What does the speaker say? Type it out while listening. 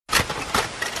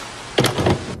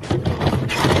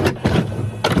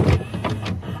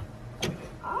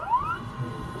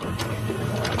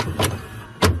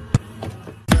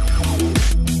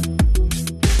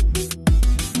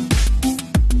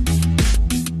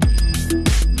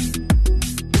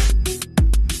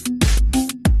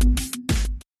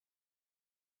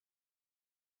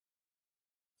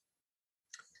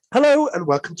Hello and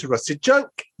welcome to Rusted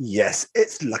Junk. Yes,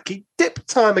 it's Lucky Dip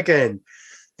time again.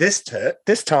 This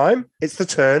time, it's the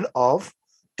turn of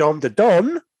Dom the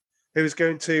Don, who is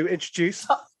going to introduce...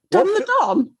 Dom the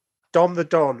Don? Dom the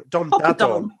Don. Dom da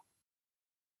Don.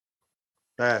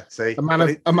 There, see? A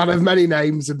man of many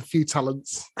names and few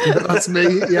talents. That's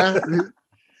me, yeah.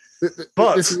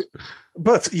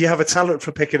 But you have a talent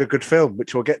for picking a good film,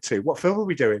 which we'll get to. What film are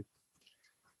we doing?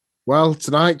 Well,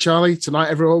 tonight,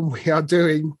 everyone, we are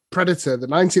doing Predator, the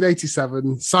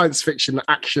 1987 science fiction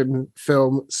action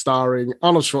film starring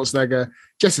Arnold Schwarzenegger,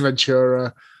 Jesse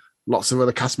Ventura, lots of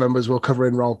other cast members we'll cover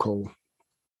in roll call.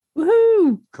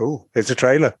 Woohoo! Cool. Here's a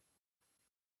trailer.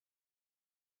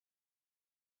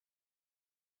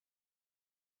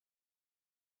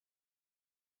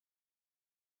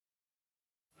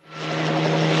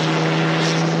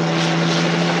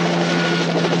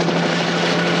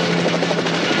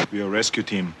 We are a rescue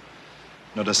team,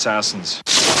 not assassins.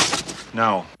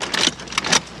 Now,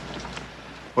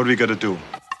 what do we gotta do?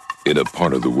 In a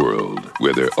part of the world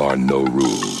where there are no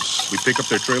rules. We pick up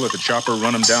their trailer at the chopper,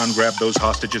 run them down, grab those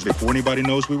hostages before anybody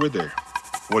knows we were there.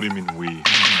 What do you mean we?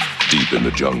 Deep in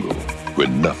the jungle, where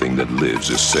nothing that lives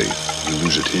is safe. You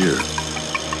lose it here,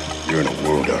 you're in a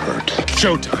world of hurt.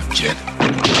 Showtime, kid.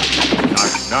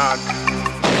 Knock, knock.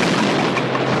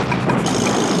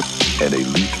 An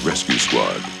elite rescue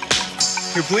squad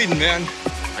You're bleeding, man.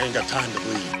 I ain't got time to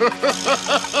bleed.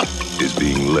 is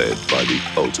being led by the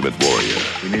ultimate warrior.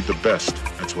 We need the best.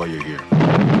 That's why you're here.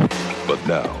 But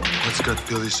now, What's got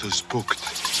Billy so spooked?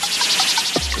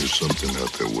 There's something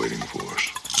out there waiting for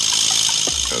us.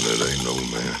 And it ain't no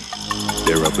man.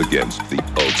 they're up against the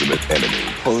ultimate enemy.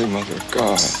 Holy Mother of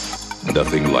God.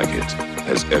 Nothing like it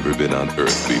has ever been on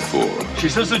Earth before. She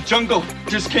says the jungle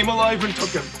just came alive and took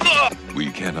him.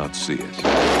 We cannot see it.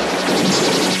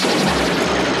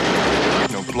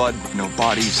 No blood, no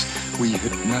bodies. We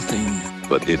hit nothing.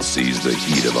 But it sees the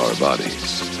heat of our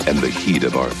bodies and the heat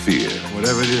of our fear.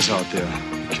 Whatever it is out there,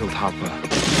 it killed Hopper.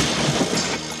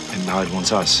 And now it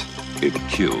wants us. It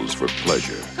kills for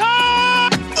pleasure.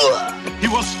 He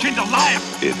was skinned alive.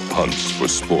 It hunts for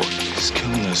sport. It's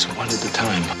killing us one at a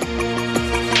time.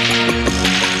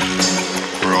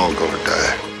 We're all gonna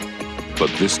die.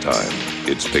 But this time,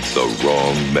 it's picked the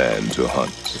wrong man to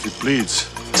hunt. If it bleeds,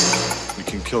 we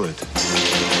can kill it.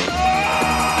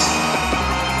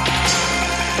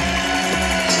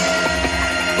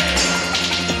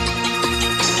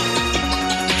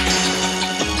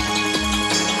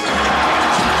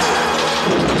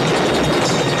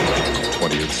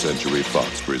 Century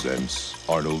Fox presents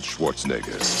Arnold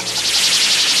Schwarzenegger.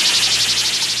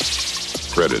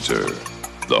 Predator.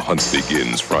 The hunt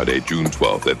begins Friday, June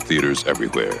 12th at theaters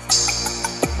everywhere.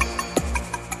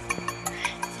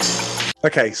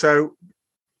 Okay, so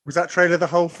was that trailer the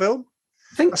whole film?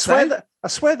 I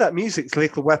swear that music's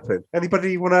Lethal Weapon.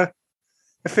 Anybody want to...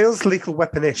 It feels Lethal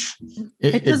Weapon-ish.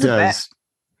 It does.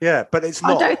 Yeah, but it's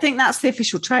not. I don't think that's the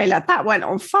official trailer. That went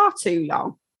on far too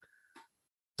long.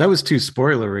 That was too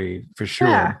spoilery for sure.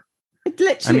 Yeah, it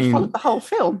literally followed the whole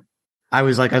film. I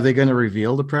was like, are they going to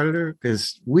reveal the Predator?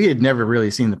 Because we had never really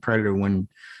seen the Predator when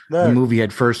the movie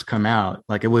had first come out.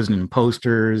 Like, it wasn't in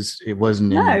posters. It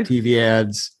wasn't in TV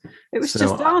ads. It was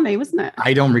just Arnie, wasn't it?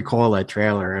 I don't recall that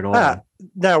trailer at all.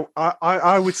 No,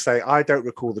 I would say I don't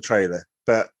recall the trailer,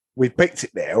 but we picked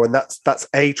it now, and that's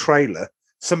a trailer.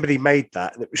 Somebody made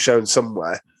that, and it was shown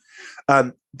somewhere.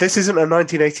 This isn't a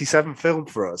 1987 film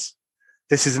for us.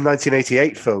 This is a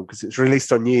 1988 film because it's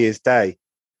released on New Year's Day,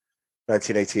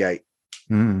 1988.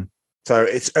 So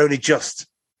it's only just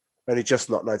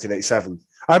not 1987.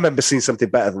 I remember seeing something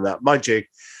better than that. Mind you,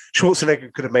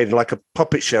 Schwarzenegger could have made like a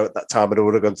puppet show at that time and I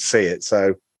would have gone to see it.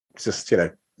 So it's just,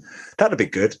 that'd be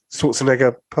good.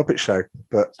 Schwarzenegger puppet show.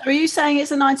 But so are you saying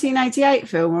it's a 1988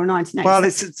 film or a 1987? Well,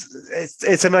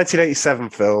 it's a 1987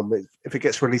 film. If it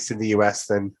gets released in the US,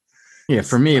 then... Yeah,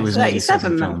 for me, it was an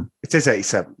 87 film. It is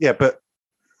 87. Yeah, but...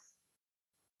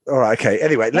 All right, okay.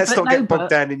 Anyway, let's not get bogged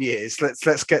down in years.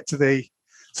 Let's get to the...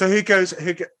 So who goes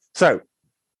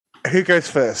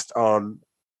first on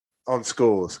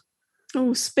scores?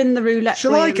 Oh, spin the roulette.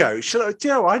 Shall I go?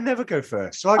 I never go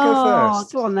first. Shall I go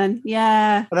first? Go on then.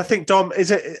 Yeah. And I think Dom, is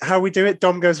it how we do it?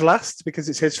 Dom goes last because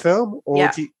it's his film?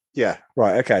 Or yeah.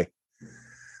 Right, okay.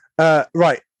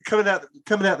 Right. Coming out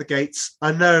the gates,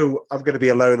 I know I'm going to be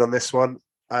alone on this one,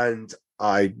 and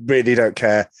I really don't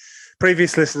care.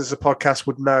 Previous listeners of the podcast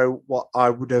would know what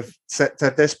I would have said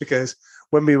this, because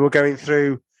when we were going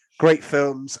through great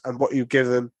films and what you give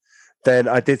them, then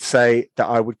I did say that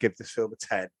I would give this film a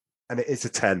 10, and it is a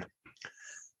 10.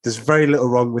 There's very little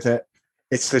wrong with it.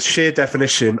 It's the sheer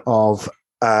definition of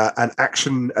an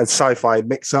action and sci-fi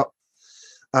mix-up.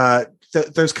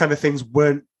 Those kind of things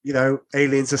weren't,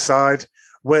 aliens aside,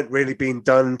 weren't really being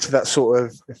done to that sort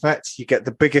of effect. You get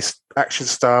the biggest action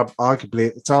star, arguably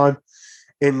at the time,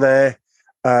 in there.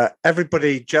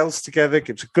 Everybody gels together,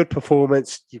 gives a good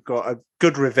performance. You've got a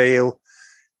good reveal.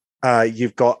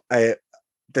 You've got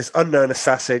this unknown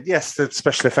assassin. Yes, the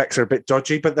special effects are a bit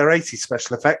dodgy, but they're 80s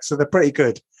special effects, so they're pretty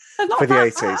good for the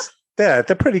 80s. They're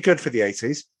pretty good for the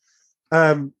 80s.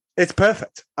 It's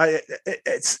perfect.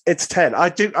 It's 10. I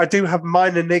do have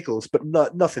minor niggles, but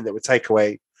nothing that would take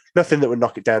away, nothing that would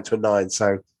knock it down to a 9.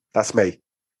 So that's me.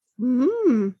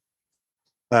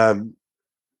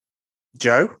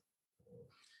 Joe?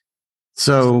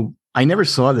 So I never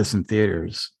saw this in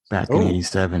theaters back in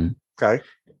 87. Okay.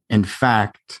 In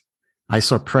fact, I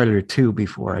saw Predator 2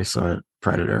 before I saw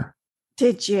Predator.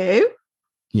 Did you?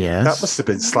 Yes. That must have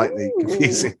been slightly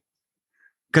confusing.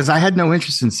 Because I had no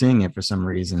interest in seeing it for some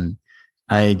reason.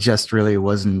 I just really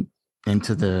wasn't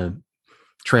into the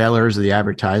trailers or the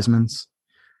advertisements.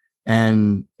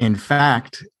 And in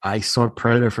fact, I saw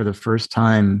Predator for the first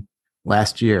time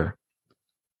last year.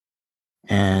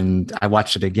 And I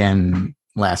watched it again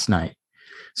last night.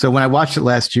 So when I watched it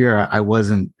last year, I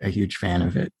wasn't a huge fan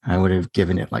of it. I would have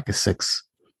given it like a 6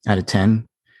 out of 10.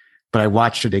 But I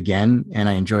watched it again and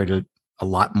I enjoyed it a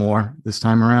lot more this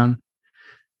time around.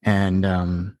 And,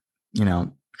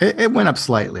 it went up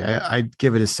slightly. I'd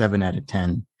give it a 7 out of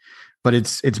 10. But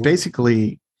it's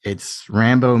basically, it's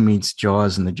Rambo meets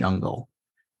Jaws in the jungle,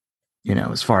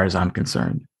 as far as I'm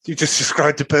concerned. You just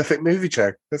described a perfect movie,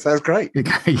 Joe. That sounds great.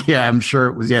 Yeah, I'm sure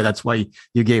it was. Yeah, that's why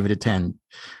you gave it a 10.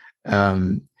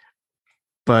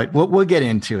 But we'll get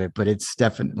into it. But it's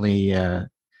definitely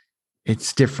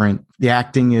it's different. The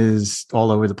acting is all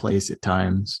over the place at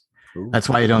times. Ooh. That's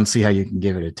why I don't see how you can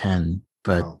give it a 10.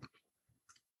 But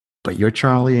you're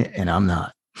Charlie and I'm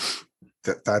not.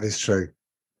 That is true.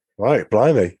 Right,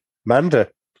 blimey, Manda.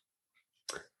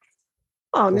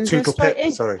 Oh, I'm going to go straight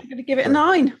in. Sorry, I'm going to give it a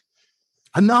 9.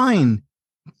 A 9.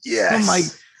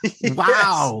 Yes. Oh my!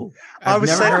 Wow.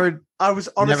 Yes. I was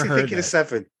honestly thinking a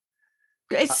 7.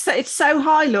 It's so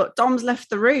high. Look, Dom's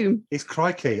left the room. He's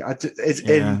crikey.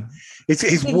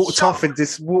 He's walked off in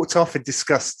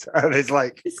disgust, and it's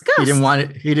like disgust. He didn't want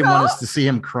it. He didn't want us to see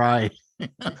him cry.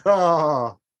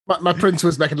 My printer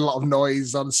was making a lot of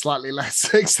noise on slightly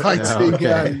less exciting.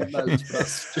 Okay.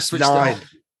 Just switched 9.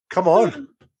 Come on,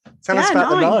 tell us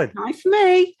about 9. the 9. 9 for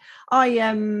me.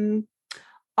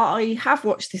 I have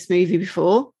watched this movie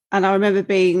before, and I remember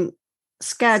being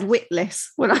scared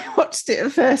witless when I watched it the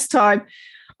first time.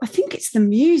 I think it's the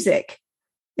music.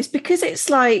 It's because it's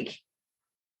like,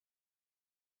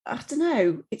 I don't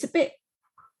know. It's a bit.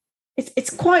 It's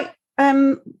quite. I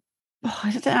don't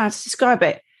know how to describe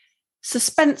it.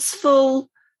 Suspenseful,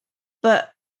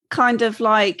 but kind of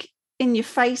like in your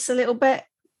face a little bit.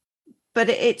 But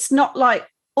it's not like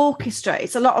orchestra.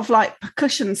 It's a lot of like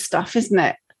percussion stuff, isn't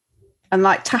it? And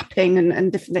like tapping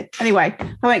and different things. Anyway,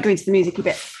 I won't go into the music a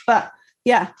bit, but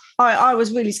yeah, I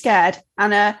was really scared,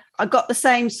 and I got the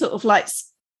same sort of like,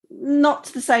 not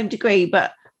to the same degree,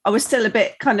 but I was still a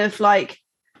bit kind of like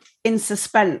in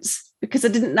suspense because I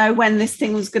didn't know when this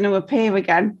thing was going to appear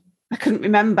again. I couldn't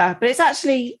remember, but it's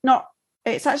actually not.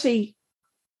 It's actually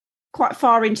quite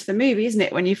far into the movie, isn't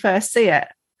it, when you first see it?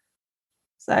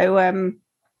 So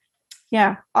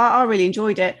yeah, I really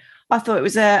enjoyed it. I thought it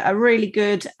was a really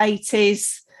good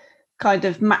 80s kind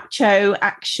of macho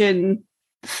action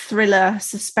thriller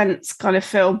suspense kind of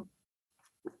film.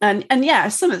 And yeah,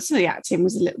 some of the acting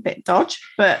was a little bit dodge,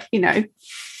 but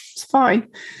it's fine.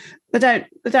 They don't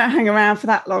hang around for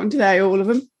that long, do they? All of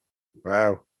them.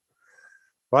 Wow.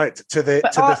 Right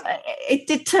it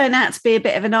did turn out to be a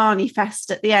bit of an Arnie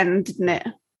fest at the end, didn't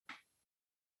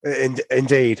it?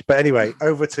 Indeed. But anyway,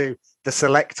 over to the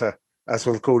selector, as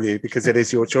we'll call you, because it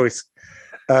is your choice.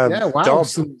 Wow, Dom.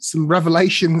 Some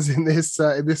revelations in this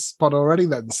pod already.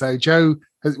 Then, so Joe,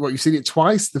 you've seen it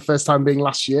twice. The first time being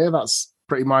last year. That's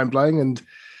pretty mind blowing. And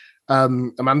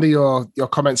Amanda, your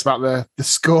comments about the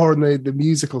score and the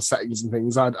musical settings and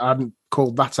things, I hadn't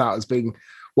called that out as being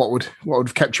what would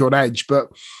have kept you on edge. But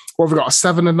what have we got? A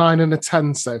 7, a 9, and a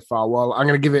 10 so far. Well, I'm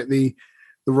going to give it the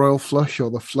royal flush,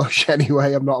 or the flush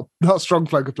anyway. I'm not a strong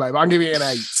poker player, but I'm giving it an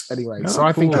 8 anyway. So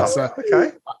I think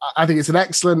I think it's an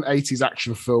excellent 80s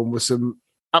action film with some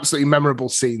absolutely memorable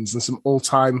scenes and some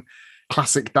all-time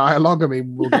classic dialogue. I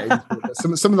mean, we'll get into it.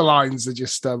 Some of the lines are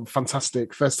just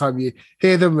fantastic. First time you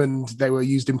hear them, and they were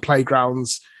used in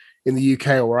playgrounds in the UK,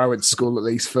 or where I went to school at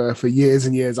least, for years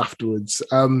and years afterwards.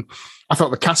 I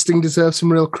thought the casting deserves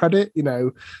some real credit.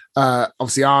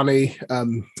 Obviously Arnie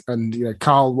and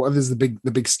Carl, what others, the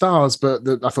big stars, but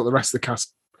I thought the rest of the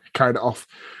cast carried it off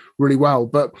really well.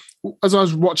 But as I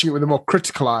was watching it with a more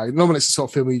critical eye, normally it's the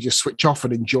sort of film where you just switch off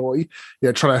and enjoy.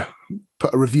 Trying to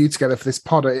put a review together for this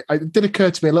pod, it did occur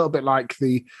to me a little bit like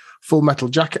the Full Metal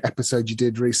Jacket episode you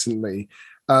did recently.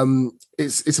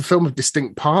 It's a film of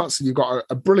distinct parts, and you've got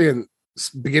a brilliant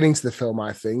beginning to the film,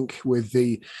 I think, with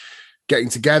the getting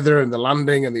together and the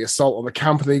landing and the assault on the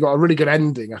camp, and then you got a really good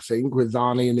ending, I think, with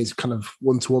Arnie and his kind of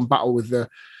one-to-one battle with the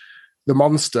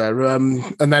monster, and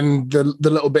then the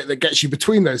little bit that gets you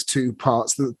between those two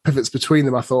parts, the pivots between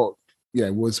them, I thought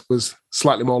was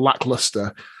slightly more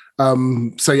lackluster.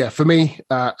 So yeah, for me,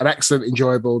 an excellent,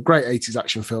 enjoyable, great 80s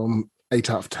action film, 8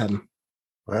 out of 10.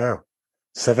 Wow.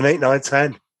 7, 8, 9,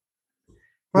 10.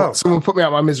 Well, someone put me out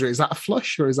of my misery. Is that a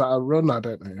flush or is that a run? I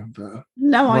don't know. But...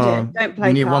 No idea. Don't play.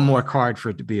 We need one more card for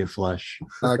it to be a flush.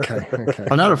 Okay.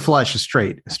 Oh, not a flush, a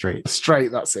straight. Straight,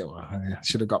 that's it. Well, I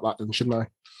should have got that then, shouldn't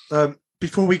I?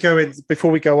 Before we go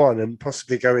on and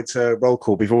possibly go into roll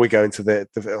call, before we go into the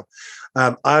film,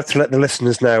 I have to let the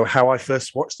listeners know how I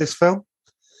first watched this film.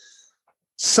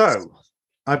 So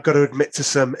I've got to admit to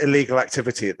some illegal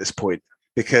activity at this point,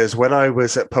 because when I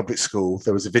was at public school,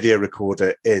 there was a video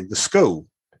recorder in the school,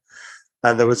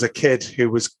 and there was a kid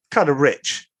who was kind of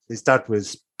rich. His dad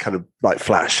was kind of like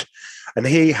Flash, and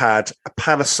he had a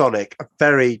Panasonic, a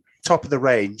very top of the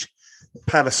range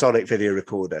Panasonic video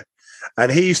recorder.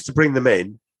 And he used to bring them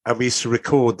in, and we used to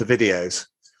record the videos.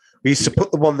 We used to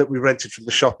put the one that we rented from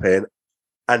the shop in,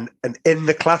 and in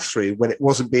the classroom, when it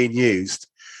wasn't being used,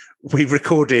 we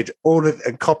recorded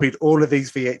and copied all of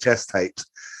these VHS tapes,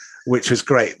 which was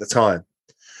great at the time.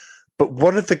 But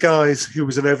one of the guys who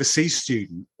was an overseas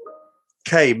student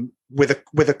came with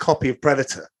a copy of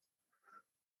Predator.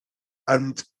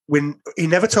 And when he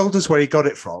never told us where he got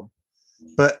it from,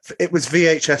 but it was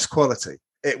VHS quality.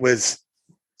 It was,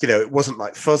 it wasn't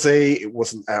like fuzzy, it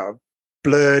wasn't out of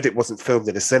blurred, it wasn't filmed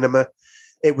in a cinema.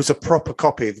 It was a proper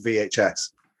copy of the VHS.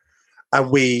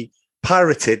 And we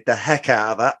pirated the heck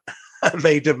out of that and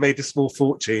made a small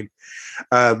fortune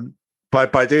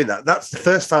by doing that. That's the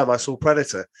first time I saw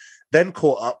Predator. Then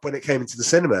caught up when it came into the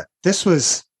cinema. This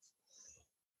was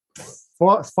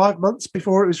 5 months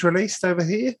before it was released over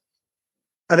here.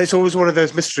 And it's always one of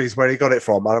those mysteries where he got it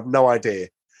from. I have no idea.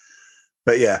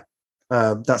 But yeah,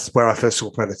 that's where I first saw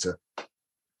Predator.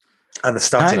 And I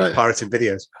started pirating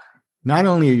videos. Not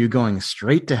only are you going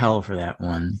straight to hell for that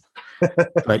one,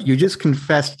 but you just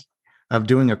confessed of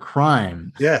doing a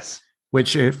crime. Yes.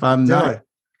 Which, if I'm not,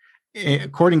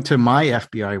 according to my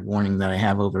FBI warning that I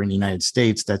have over in the United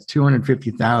States, that's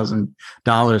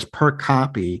 $250,000 per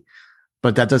copy.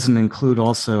 But that doesn't include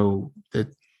also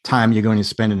the time you're going to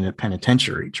spend in a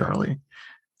penitentiary, Charlie.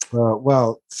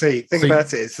 Well, see,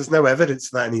 about it is there's no evidence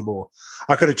of that anymore.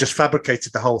 I could have just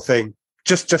fabricated the whole thing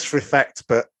just for effect,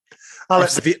 but I'll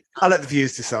let the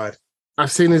viewers decide.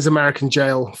 I've seen his American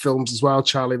jail films as well,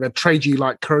 Charlie. They trade you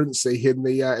like currency in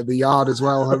the yard as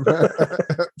well.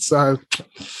 So,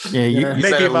 yeah,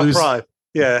 maybe in my prime.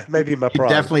 Yeah, maybe in my prime.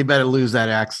 You definitely better lose that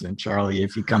accent, Charlie,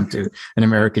 if you come to an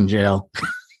American jail.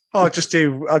 I'll just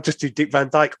do Dick Van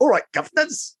Dyke. All right,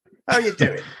 governors, how are you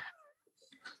doing?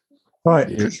 Right.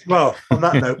 Yeah. Well, on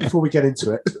that note, before we get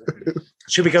into it,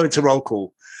 should we go into roll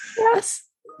call? Yes.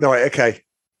 All right. Okay.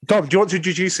 Dom, do you want to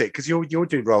introduce it? Because you're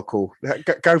doing roll call.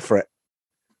 Go for it.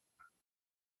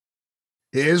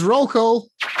 Here's roll call.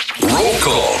 Roll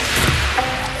call.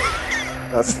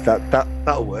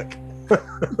 That'll work.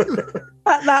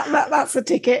 That's a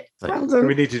ticket. Well done.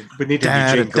 We need a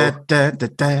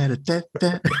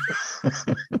jingle.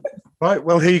 Right.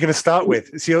 Well, who are you going to start with?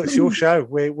 It's your show.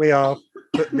 We are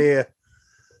mere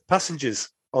passengers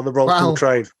on the roll call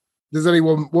train. There's only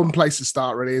one place to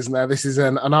start, really, isn't there? This is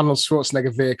an Arnold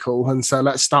Schwarzenegger vehicle, and so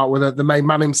let's start with the main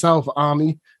man himself,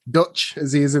 Arnie Dutch,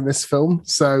 as he is in this film.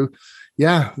 So,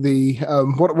 yeah, the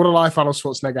what a life Arnold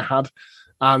Schwarzenegger had,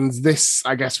 and this,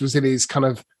 I guess, was in his kind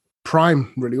of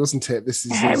prime, really, wasn't it? This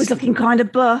is. Yeah, he was looking kind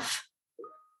of buff.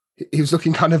 He was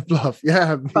looking kind of bluff,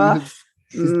 yeah. Buff.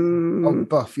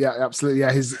 Buff, yeah, absolutely,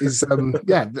 yeah. His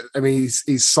yeah. I mean,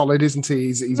 he's solid, isn't he?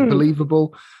 He's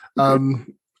believable.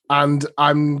 And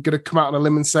I'm going to come out on a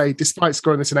limb and say, despite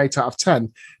scoring this an 8 out of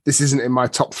 10, this isn't in my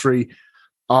top 3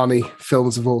 Arnie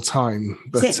films of all time.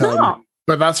 But is it not?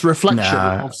 But that's a reflection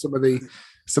of some of the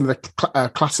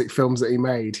classic films that he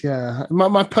made. Yeah,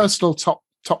 my personal top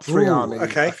 3 Arnie.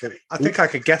 Okay, I think I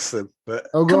could guess them. But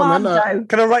come on, then.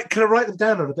 Can I write them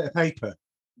down on a bit of paper?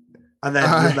 And then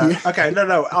yeah. Okay,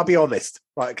 no, I'll be honest.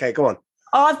 Right, okay, go on.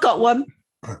 I've got one.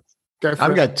 Go for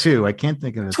I've it. got two. I can't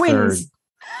think of a Twins.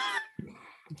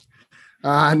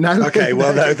 third. No. Okay,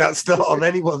 well, no, that's not on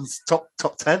anyone's top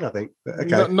 10, I think. But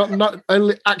okay. Not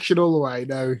only Action all the way.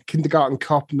 No, Kindergarten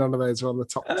Cop. None of those are on the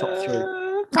top three.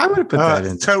 I would have put that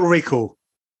in. Total Recall.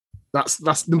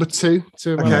 That's number two.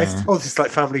 Okay. Yeah. Oh, this is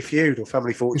like Family Feud or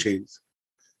Family Fortunes.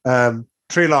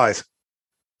 True Lies.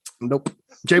 Nope.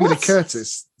 Jamie Lee What?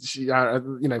 Curtis. She,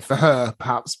 for her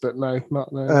perhaps, but no, not.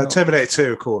 Terminator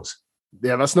 2, of course.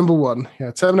 Yeah, that's number one.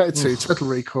 Yeah, Terminator 2, Total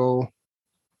Recall.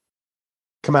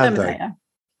 Commando. Terminator.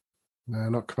 No,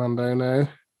 not Commando. No,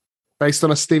 based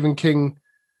on a Stephen King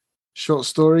short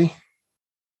story.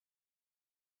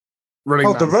 Running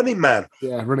Oh, Man. The Running Man.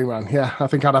 Yeah, Running Man. Yeah, I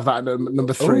think I'd have that at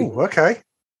number three. Oh, okay.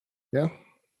 Yeah.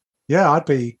 Yeah, I'd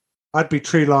be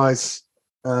True Lies,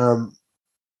 Total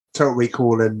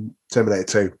Recall, and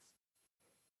Terminator 2.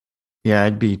 Yeah,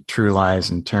 I'd be True Lies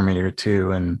and Terminator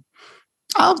 2. And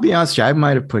I'll be honest, I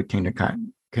might have put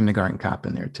Kindergarten Cop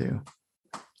in there too.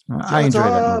 I enjoy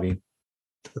that movie.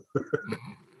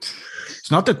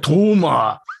 It's not the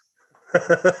tumor.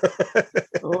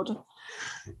 Lord.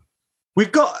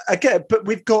 We've got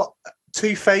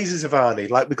two phases of Arnie.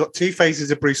 Like we've got two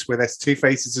phases of Bruce Willis, two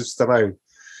phases of Stallone.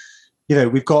 You know,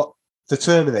 we've got the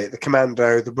Terminator, the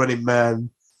Commando, the Running Man,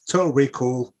 Total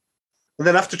Recall, and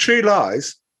then after True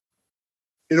Lies,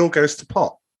 it all goes to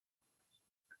pot.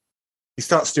 He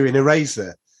starts doing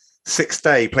Eraser. Sixth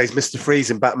Day plays Mr.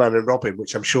 Freeze in Batman and Robin,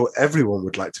 which I'm sure everyone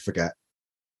would like to forget.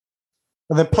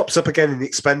 And then pops up again in the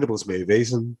Expendables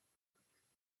movies. And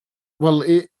Well,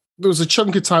 there was a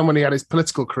chunk of time when he had his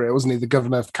political career, wasn't he? The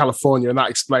governor of California, and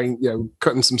that explained,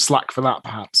 cutting some slack for that,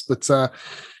 perhaps. But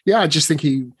I just think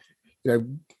he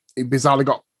bizarrely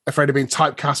got afraid of being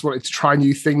typecast, wanted to try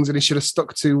new things, and he should have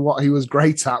stuck to what he was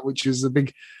great at, which is a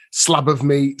big slab of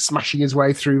meat, smashing his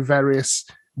way through various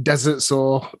deserts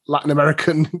or Latin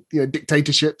American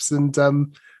dictatorships and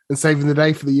saving the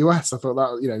day for the US. I thought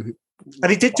that,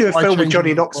 And he did do a Why film with change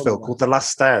Johnny it? Knoxville called The Last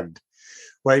Stand,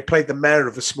 where he played the mayor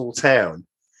of a small town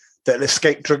that an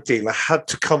escaped drug dealer had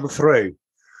to come through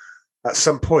at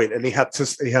some point, and he had to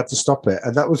stop it.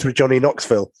 And that was with Johnny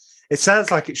Knoxville. It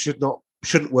sounds like it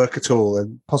shouldn't work at all,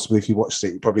 and possibly if you watched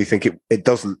it, you probably think it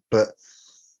doesn't. But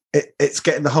it's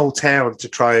getting the whole town to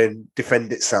try and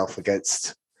defend itself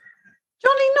against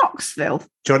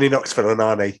Johnny Knoxville and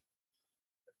Arnie.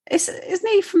 Isn't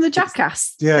he from the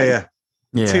Jackass? Yeah.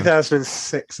 Yeah.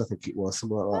 2006, I think it was,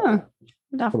 something like that. Oh,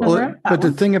 I'd have to Well, remember that but the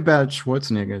one. thing about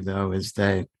Schwarzenegger, though, is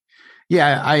that,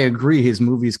 I agree his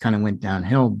movies kind of went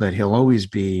downhill, but he'll always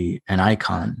be an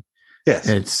icon.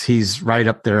 Yes. He's right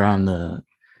up there on the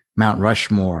Mount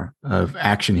Rushmore of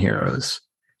action heroes.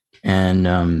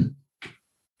 And,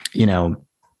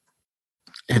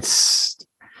 it's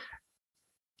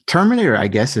Terminator, I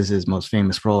guess, is his most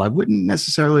famous role. I wouldn't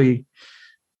necessarily,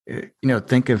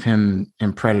 think of him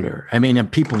in Predator. I mean,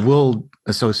 people will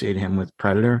associate him with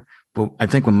Predator, but I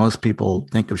think when most people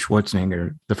think of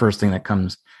Schwarzenegger, the first thing that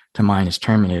comes to mind is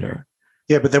Terminator.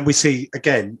 Yeah, but then we see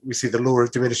the law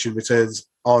of diminishing returns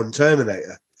on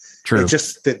Terminator. True. It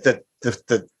just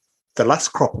the last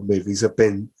crop of movies have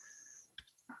been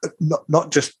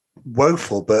not just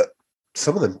woeful, but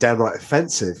some of them downright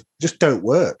offensive. Just don't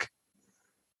work.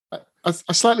 I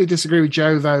slightly disagree with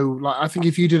Joe, though. Like, I think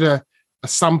if you did a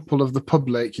sample of the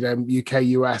public, UK,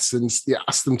 US, and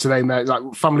ask them to name their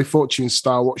Family Fortune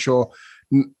star, what's your,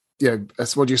 what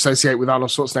do you associate with Arnold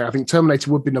Schwarzenegger? I think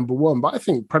Terminator would be number one, but I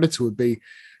think Predator would be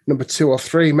number 2 or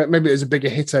 3. Maybe it was a bigger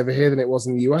hit over here than it was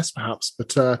in the US, perhaps.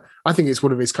 But I think it's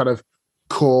one of his kind of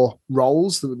core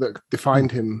roles that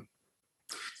defined him.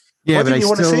 Yeah, Why but didn't you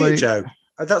want to see like, it, Joe?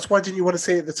 That's why didn't you want to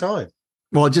see it at the time?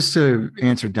 Well, just to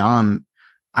answer Dom,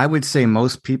 I would say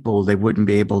most people, they wouldn't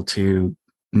be able to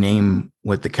name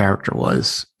what the character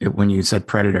was when you said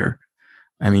Predator.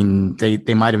 I mean,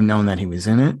 they might have known that he was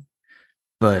in it,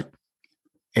 but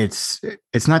it's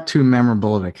not too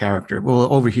memorable of a character.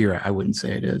 Well, over here, I wouldn't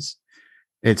say it is.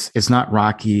 It's not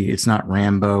Rocky. It's not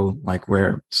Rambo, like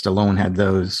where Stallone had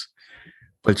those.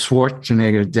 But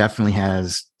Schwarzenegger definitely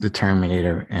has the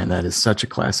Terminator, and that is such a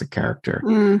classic character.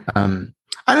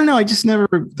 I don't know.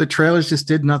 The trailers just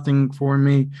did nothing for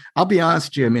me. I'll be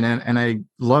honest with you. I mean, and I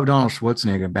loved Arnold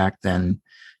Schwarzenegger back then.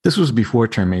 This was before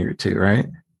Terminator 2, right?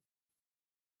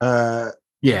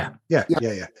 Yeah.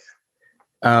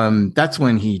 That's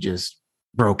when he just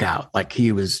broke out. Like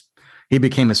he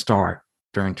became a star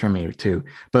during Terminator 2.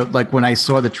 But like when I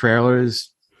saw the trailers,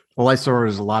 all I saw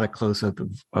was a lot of close-up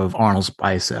of Arnold's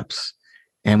biceps.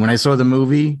 And when I saw the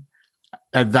movie,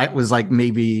 that was like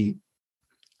maybe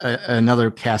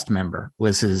another cast member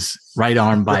was his right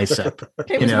arm bicep.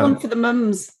 It was one for the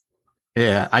mums.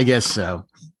 Yeah, I guess so.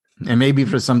 And maybe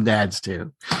for some dads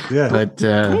too. Yeah. But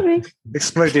Maybe.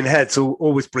 Exploding heads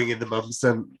always bring in the mums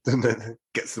and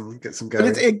get some but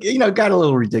going. it got a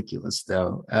little ridiculous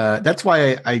though. That's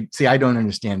why I see I don't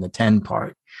understand the 10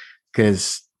 part,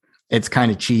 because it's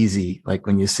kind of cheesy. Like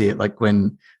when you see it, like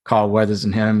when Carl Weathers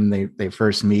and him they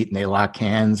first meet and they lock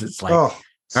hands. It's like, all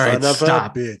right,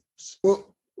 stop.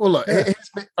 Well, look. Yeah.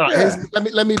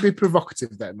 Let me be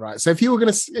provocative then, right? So if you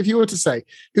were to say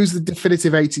who's the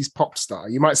definitive 80s pop star,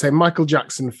 you might say Michael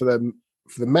Jackson for the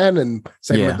men and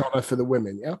say Madonna for the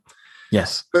women. Yeah.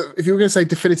 Yes. But if you were going to say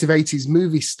definitive 80s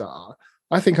movie star,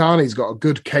 I think Arnie's got a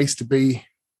good case to be,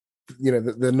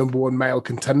 the number one male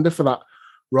contender for that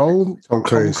role. Tom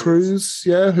Cruise.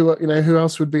 Yeah. Who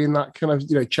else would be in that kind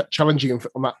of, challenging him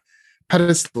on that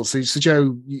pedestal? So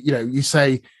Joe, you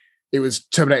say it was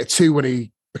Terminator 2 when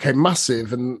he became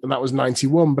massive, and that was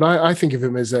 91. But I think of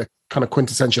him as a kind of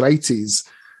quintessential 80s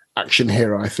action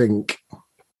hero, I think.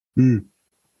 We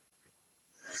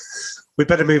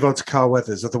better move on to Carl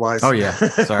Weathers, otherwise. Oh yeah,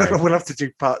 sorry. We'll have to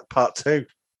do part 2.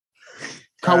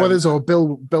 Carl Weathers or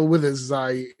Bill Withers,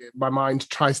 my mind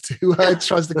tries to call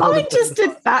I him. just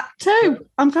did that too.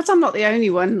 I'm glad I'm not the only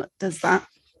one that does that.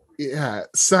 Yeah.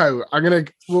 So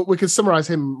we can summarize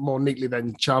him more neatly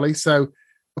then, Charlie. So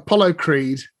Apollo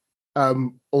Creed,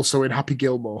 also in Happy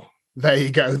Gilmore. There you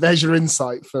go. There's your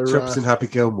insight for Trips in Happy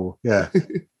Gilmore. Yeah.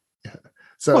 Yeah.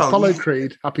 So Apollo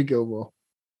Creed, Happy Gilmore.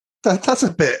 That's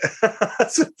a bit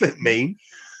mean.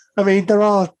 I mean, there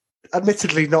are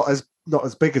admittedly not as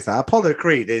big as that. Apollo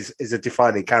Creed is a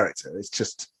defining character. It's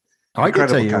just I can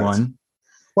tell you character. one.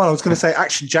 Well, I was going to say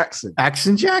Action Jackson.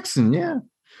 Action Jackson, yeah.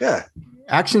 Yeah.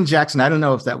 Action Jackson. I don't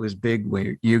know if that was big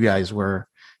where you guys were.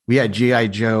 We had G.I.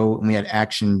 Joe and we had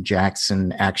Action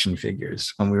Jackson action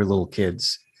figures when we were little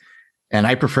kids. And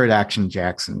I preferred Action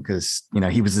Jackson because,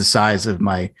 he was the size of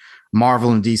my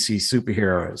Marvel and DC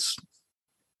superheroes.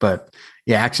 But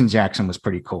yeah, Action Jackson was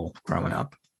pretty cool growing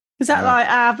up. Is that like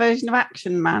our version of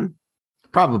Action Man?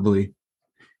 Probably.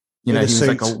 He was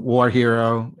like a war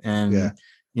hero. And,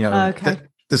 okay.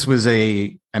 This was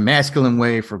a masculine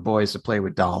way for boys to play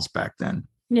with dolls back then.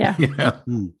 Yeah.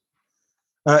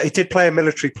 He did play a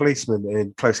military policeman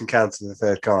in Close Encounters of the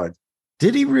Third Kind.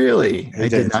 Did he really? He I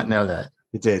did did not know that.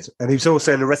 He did. And he was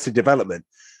also in Arrested Development.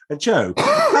 And Joe,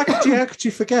 how could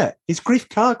you forget? He's Grief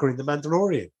Karga in The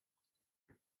Mandalorian.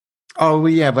 Oh,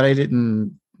 well, yeah, but I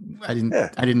didn't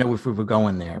know if we were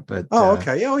going there. But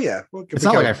okay. Oh, yeah. Well, it's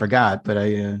not like I forgot, but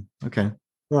okay.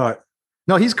 Right.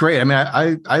 No, he's great. I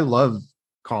mean, I love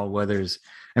Carl Weathers.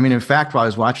 I mean, in fact, while I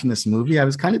was watching this movie, I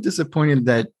was kind of disappointed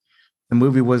that the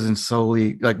movie wasn't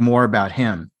solely like more about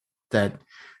him, that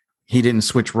he didn't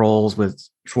switch roles with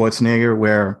Schwarzenegger,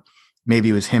 where maybe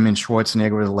it was him and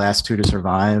Schwarzenegger were the last two to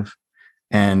survive.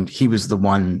 And he was the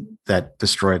one that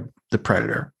destroyed the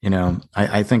Predator.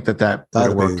 I think that would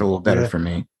have worked a little better for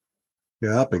me. Yeah,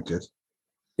 that'd be good.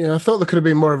 Yeah, I thought there could have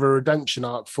been more of a redemption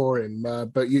arc for him,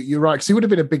 but you're right, because he would have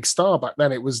been a big star back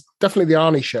then. It was definitely the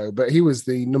Arnie show, but he was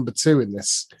the number 2 in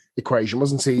this equation,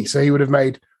 wasn't he? So he would have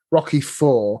made Rocky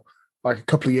 4 like a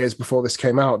couple of years before this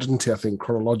came out, didn't he? I think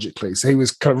chronologically. So he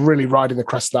was kind of really riding the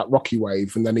crest of that Rocky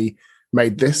wave, and then he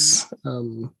made this.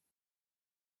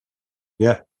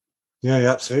 Yeah,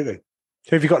 absolutely.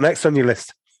 Who have you got next on your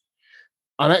list?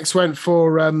 I next went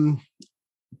for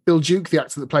Bill Duke, the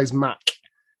actor that plays Mac.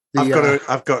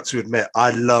 I've got to admit,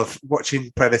 I love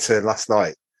watching Predator last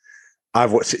night.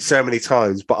 I've watched it so many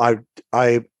times, but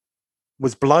I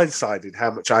was blindsided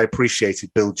how much I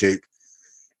appreciated Bill Duke.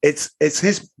 It's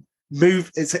his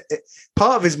move.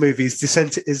 Part of his movie is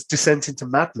descent into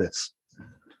madness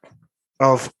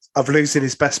of losing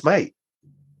his best mate,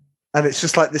 and it's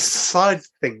just like this side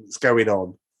thing that's going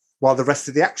on while the rest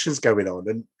of the action's going on,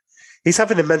 and he's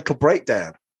having a mental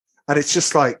breakdown, and it's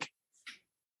just like.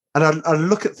 And I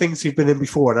look at things you've been in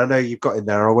before, and I know you've got in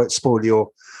there. I won't spoil your.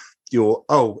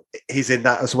 He's in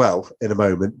that as well in a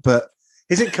moment, but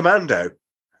he's in Commando.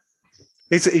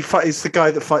 He's the guy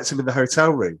that fights him in the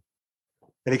hotel room,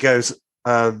 and he goes,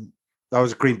 "I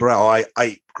was a Green Beret. I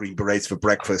ate Green Berets for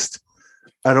breakfast,"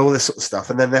 and all this sort of stuff.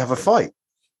 And then they have a fight.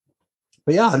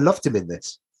 But yeah, I loved him in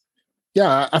this.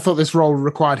 Yeah, I thought this role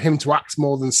required him to act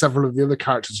more than several of the other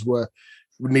characters were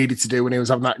needed to do when he was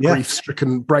having that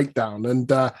grief-stricken breakdown.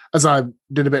 And as I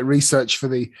did a bit of research for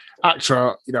the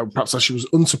actor, perhaps I was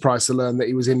unsurprised to learn that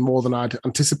he was in more than I'd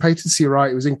anticipated. So you're right,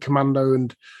 he was in Commando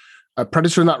and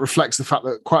Predator, and that reflects the fact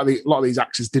that quite a lot of these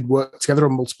actors did work together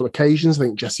on multiple occasions. I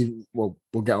think Jesse, we'll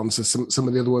get on to some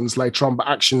of the other ones later on, but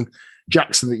Action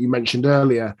Jackson that you mentioned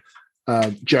earlier,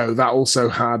 Joe, that also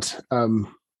had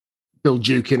Bill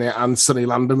Duke in it and Sonny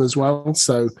Landham as well.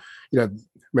 So,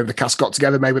 maybe the cast got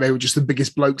together. Maybe they were just the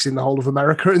biggest blokes in the whole of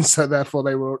America, and so therefore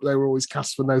they were always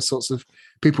cast when those sorts of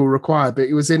people were required. But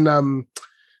he was in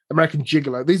American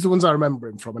Gigolo. These are the ones I remember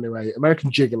him from anyway.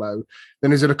 American Gigolo.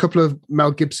 Then he's in a couple of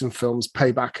Mel Gibson films,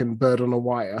 Payback and Bird on a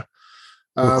Wire.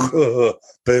 Bird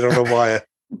on a Wire.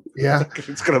 Yeah.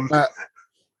 It's gonna...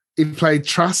 he played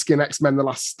Trask in X-Men The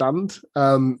Last Stand,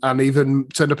 and even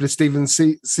turned up in a Steven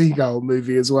Seagal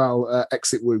movie as well,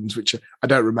 Exit Wounds, which I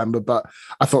don't remember, but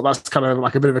I thought that's kind of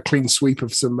like a bit of a clean sweep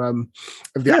of some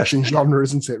of the action genre,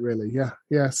 isn't it, really?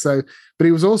 Yeah. So, but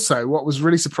he was also, what was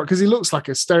really surprising, because he looks like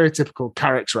a stereotypical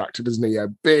character actor, doesn't he? A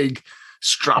big,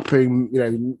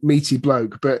 strapping, meaty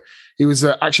bloke, but he was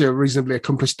actually a reasonably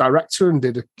accomplished director and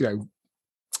did,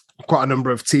 quite a number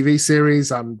of TV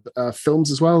series and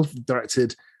films as well.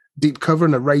 Directed Deep Cover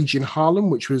and A Rage in Harlem,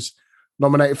 which was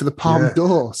nominated for the Palme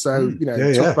d'Or. So,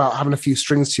 talk about having a few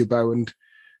strings to your bow and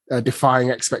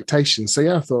defying expectations. So,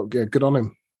 yeah, I thought, good on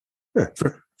him. Yeah.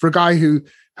 For a guy who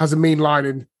has a mean line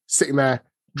in sitting there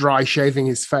dry shaving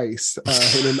his face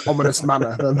in an ominous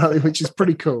manner, which is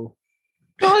pretty cool.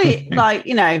 Probably,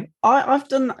 I've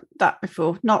done that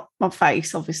before. Not my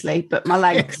face, obviously, but my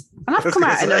legs. And I've come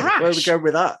out in a rash. Where are we going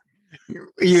with that?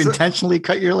 You intentionally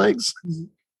cut your legs?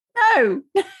 No.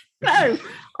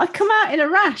 I come out in a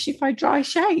rash if I dry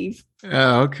shave.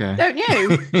 Oh, okay. Don't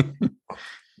you?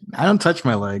 I don't touch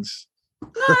my legs.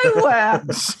 No.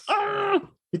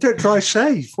 You don't dry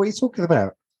shave. What are you talking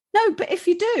about? No, but if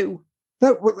you do.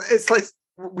 No, it's like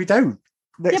we don't.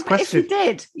 Next question. If you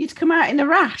did, you'd come out in a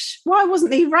rash. Why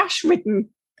wasn't he rash ridden?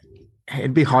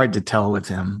 It'd be hard to tell with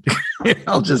him.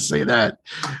 I'll just say that.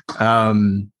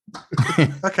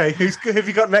 Okay, who have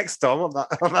you got next, Tom? On that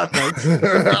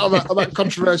note, on that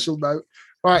controversial note,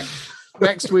 right?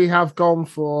 Next, we have gone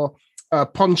for a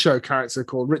poncho character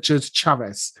called Richard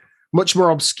Chavez, much more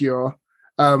obscure.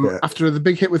 After the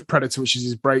big hit with Predator, which is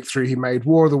his breakthrough, he made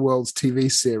War of the Worlds TV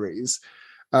series.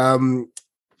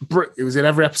 It was in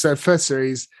every episode, first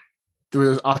series. There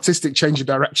was artistic change of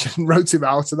direction, wrote him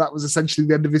out, and that was essentially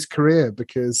the end of his career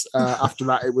because after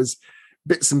that, it was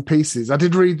bits and pieces. I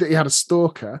did read that he had a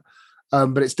stalker,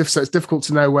 but it's difficult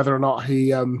to know whether or not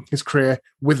he his career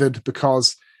withered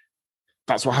because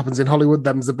that's what happens in Hollywood,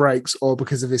 them's the breaks, or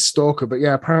because of his stalker. But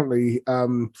yeah, apparently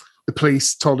the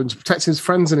police told him to protect his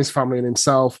friends and his family and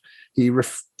himself. He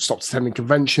stopped attending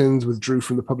conventions, withdrew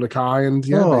from the public eye, and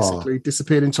basically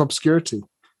disappeared into obscurity.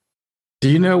 Do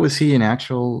you know, was he an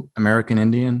actual American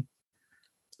Indian?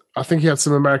 I think he had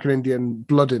some American Indian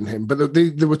blood in him, but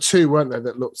there were two, weren't there,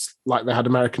 that looked like they had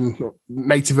American, or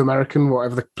Native American,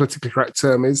 whatever the politically correct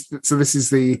term is. So this is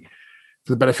for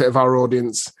the benefit of our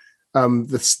audience,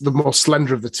 the more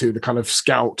slender of the two, the kind of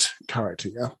scout character.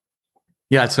 Yeah,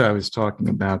 that's what I was talking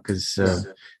about because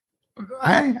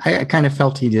I kind of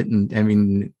felt he didn't. I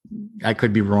mean, I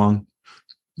could be wrong,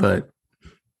 but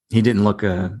he didn't look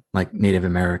like Native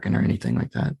American or anything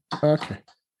like that. Okay.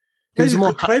 He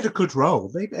played a good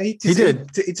role. He did.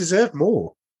 He deserved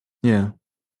more. Yeah.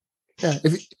 Yeah.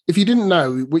 If you didn't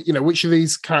know, which of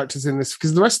these characters in this,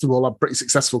 because the rest of them all have pretty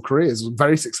successful careers,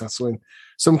 very successful in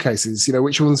some cases.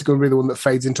 Which one's going to be the one that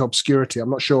fades into obscurity? I'm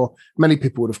not sure. Many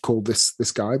people would have called this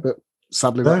guy, but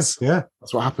sadly, that's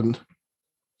what happened.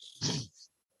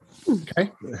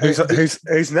 Okay.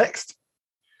 Who's next?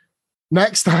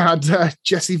 Next, I had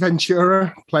Jesse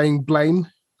Ventura playing Blaine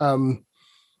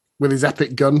with his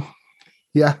epic gun.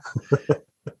 Yeah.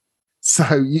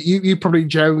 So you probably,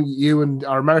 Joe, you and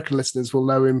our American listeners will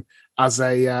know him as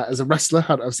a wrestler.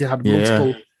 Obviously, had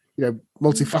multiple,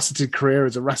 multifaceted career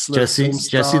as a wrestler.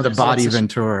 Jesse the Body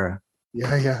Ventura.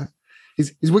 Yeah.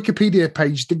 His Wikipedia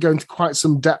page did go into quite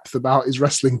some depth about his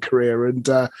wrestling career, and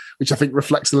which I think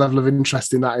reflects the level of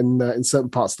interest in that in certain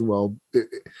parts of the world.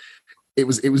 It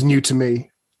was new to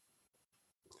me.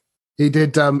 He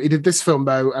did this film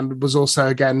though, and was also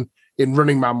again in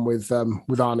Running Man with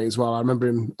Arnie as well. I remember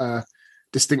him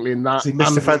distinctly in that.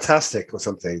 Mr. Fantastic or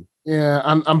something. Yeah,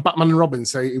 and Batman and Robin.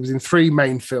 So he was in 3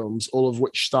 main films, all of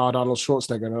which starred Arnold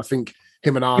Schwarzenegger, and I think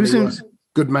him and Arnie were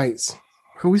good mates.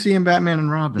 Who was he in Batman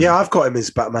and Robin? Yeah, I've got him as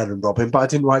Batman and Robin, but I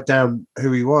didn't write down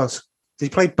who he was. He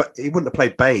wouldn't have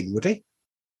played Bane, would he?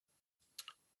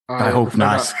 I hope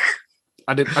not.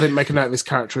 I didn't make a note of his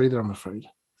character either, I'm afraid.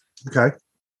 Okay.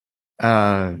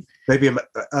 Maybe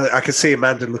I can see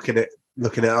Amanda looking it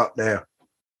up now.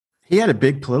 He had a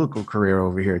big political career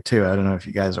over here too. I don't know if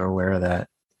you guys are aware of that.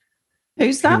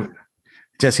 Who's that?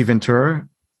 Jesse Ventura,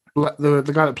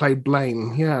 the guy that played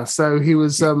Blaine. Yeah, so he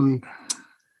was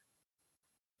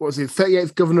what was he?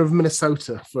 38th governor of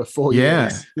Minnesota for 4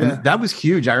 years. Yeah, and that was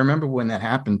huge. I remember when that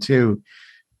happened too.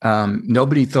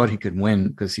 Nobody thought he could win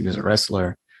because he was a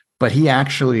wrestler, but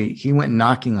he went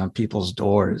knocking on people's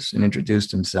doors and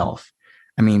introduced himself.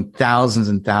 I mean, thousands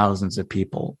and thousands of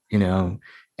people,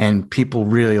 and people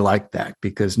really liked that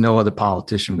because no other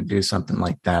politician would do something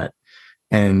like that.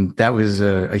 And that was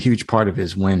a huge part of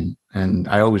his win. And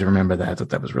I always remember that. I thought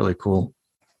that was really cool.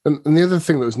 And the other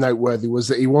thing that was noteworthy was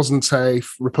that he wasn't a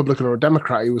Republican or a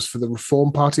Democrat. He was for the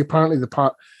Reform Party. Apparently, the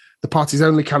party's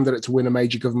only candidate to win a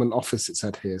major government office, it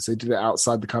said here. So he did it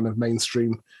outside the kind of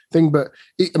mainstream thing. But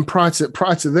prior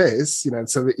to this,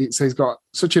 so he's got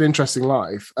such an interesting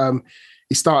life.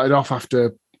 He started off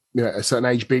after a certain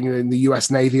age being in the US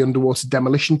Navy underwater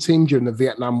demolition team during the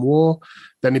Vietnam War.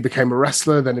 Then he became a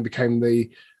wrestler. Then he became the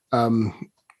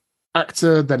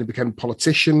actor. Then he became a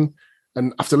politician.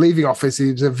 And after leaving office,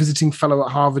 he was a visiting fellow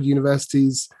at Harvard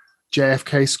University's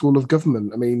JFK School of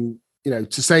Government. I mean,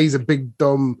 to say he's a big,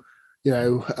 dumb,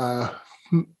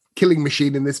 killing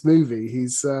machine in this movie,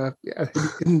 he's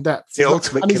in depth. The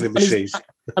ultimate killing machine.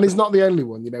 And he's not the only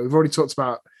one. We've already talked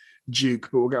about Duke,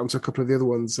 but we'll get onto a couple of the other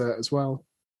ones as well.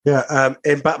 Yeah,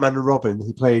 in Batman and Robin,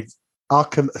 he played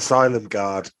Arkham Asylum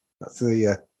guard. That's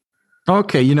the.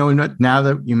 Okay, now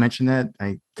that you mention that,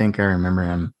 I think I remember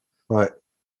him. Right.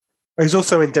 He's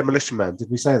also in Demolition Man. Did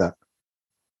we say that?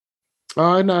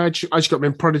 Oh, no, I just got him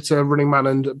in Predator, Running Man,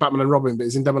 and Batman and Robin, but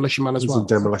he's in Demolition Man as well.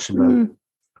 He's in Demolition Man.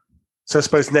 So I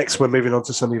suppose next we're moving on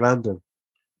to Sonny Landon.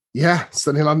 Yeah,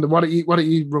 Sonny Landon. Why don't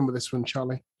you run with this one,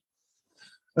 Charlie?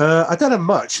 I don't have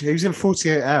much. He was in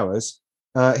 48 Hours.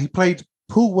 He played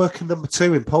pool worker number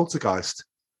 2 in Poltergeist.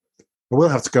 I will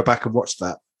have to go back and watch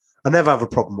that. I never have a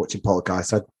problem watching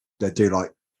Poltergeist. I do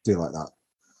like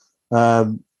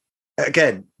that.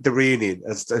 Again, the reunion,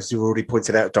 as you already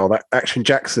pointed out, Don, Action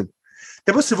Jackson.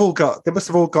 They must have all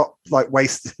got like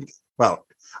wasted. Well,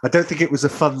 I don't think it was a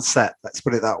fun set. Let's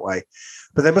put it that way.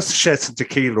 But they must have shared some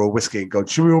tequila or whiskey and gone,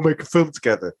 should we all make a film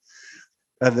together?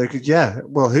 And they could,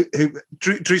 well, who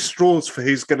drew straws for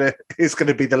who's gonna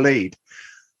be the lead?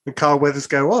 And Carl Weathers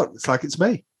go on. It's like, it's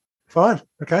me. Fine,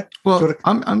 okay. Well,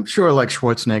 I'm sure like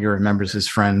Schwarzenegger remembers his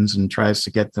friends and tries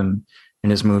to get them in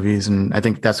his movies, and I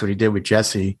think that's what he did with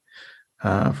Jesse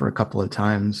for a couple of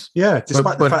times. Yeah,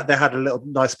 despite the fact they had a little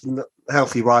nice,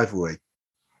 healthy rivalry.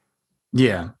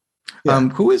 Yeah.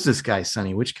 Who is this guy,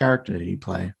 Sonny? Which character did he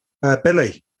play?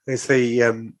 Billy is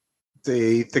the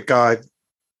guy,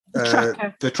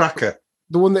 the tracker,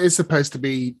 the one that is supposed to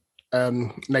be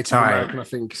Native American, I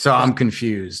think. So I'm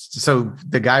confused. So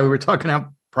the guy we were talking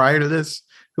about prior to this,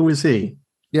 who is he?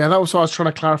 Yeah, that was what I was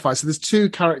trying to clarify. So there's two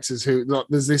characters there's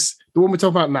the one we're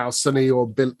talking about now, Sonny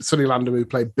Landon, who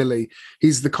played Billy.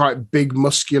 He's the quite big,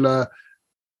 muscular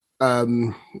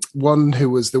one who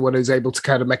was the one who's able to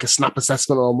kind of make a snap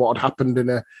assessment on what had happened in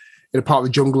a part of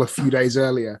the jungle a few days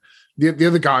earlier. The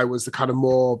other guy was the kind of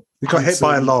more he got hit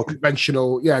by a log,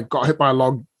 conventional. Yeah, got hit by a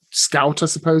log. Scout, I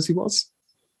suppose he was.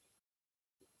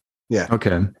 Yeah.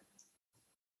 Okay.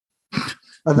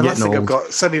 And the last thing I've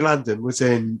got, Sonny Landon was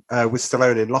in with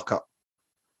Stallone in Lock Up.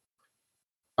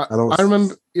 I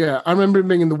remember him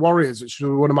being in The Warriors, which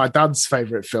was one of my dad's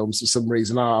favourite films for some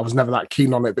reason. I was never that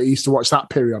keen on it, but he used to watch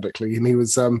that periodically, and he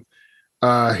was in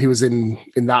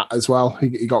that as well.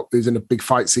 He was in a big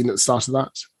fight scene at the start of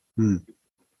that.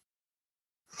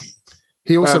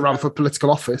 He also ran for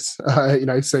political office,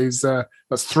 so he's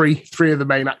that's three of the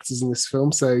main actors in this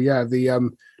film. So yeah,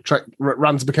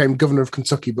 Rand became governor of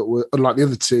Kentucky, but unlike the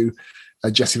other two,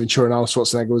 Jesse Ventura and Arnold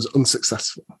Schwarzenegger, was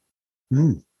unsuccessful.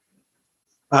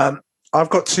 I've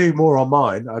got two more on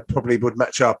mine. I probably would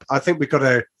match up. I think we've got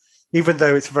to, even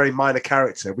though it's a very minor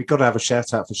character, we've got to have a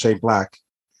shout out for Shane Black.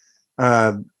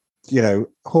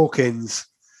 Hawkins,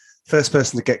 first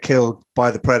person to get killed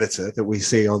by the Predator that we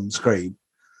see on screen.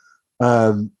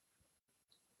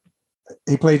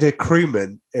 He played a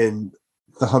crewman in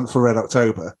The Hunt for Red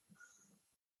October.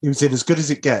 He was in As Good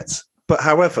as It Gets. But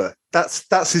however,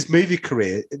 that's his movie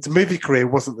career. His movie career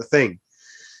wasn't the thing.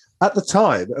 At the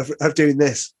time of doing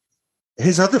this,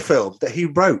 his other film that he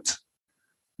wrote,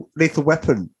 Lethal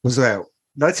Weapon, was out.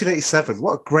 1987.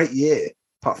 What a great year,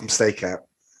 apart from Stakeout,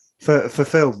 for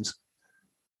films.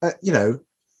 He wrote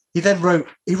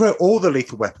all the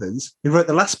Lethal Weapons. He wrote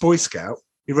The Last Boy Scout.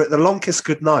 He wrote The Long Kiss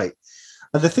Goodnight.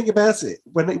 And the thing about it,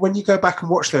 when you go back and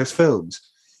watch those films,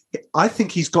 I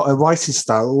think he's got a writing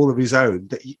style all of his own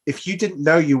that if you didn't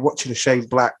know you're watching a Shane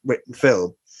Black written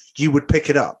film, you would pick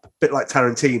it up. A bit like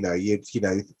Tarantino.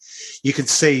 You can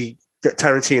see that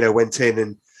Tarantino went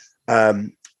in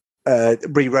and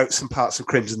rewrote some parts of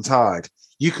Crimson Tide.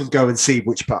 You can go and see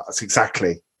which parts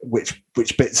exactly, which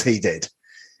bits he did,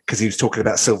 because he was talking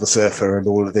about Silver Surfer and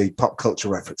all of the pop culture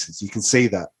references. You can see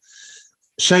that.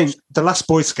 Shane, The Last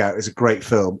Boy Scout is a great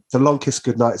film. The Long Kiss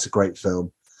Goodnight is a great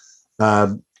film.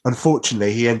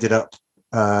 Unfortunately, he ended up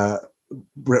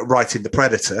writing The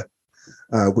Predator,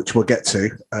 which we'll get to,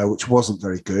 which wasn't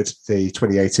very good, the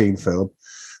 2018 film.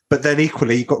 But then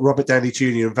equally, you got Robert Downey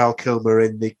Jr. and Val Kilmer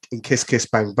in Kiss Kiss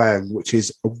Bang Bang, which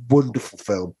is a wonderful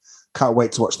film. Can't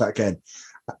wait to watch that again.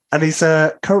 And he's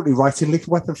currently writing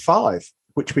Lethal Weapon 5,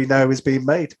 which we know is being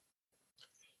made.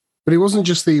 But he wasn't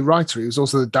just the writer, he was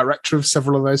also the director of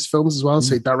several of those films as well.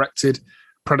 So he directed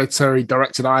Predator, he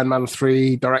directed Iron Man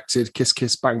 3, directed Kiss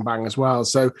Kiss Bang Bang as well.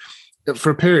 So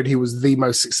for a period, he was the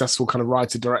most successful kind of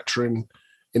writer-director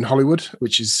in Hollywood,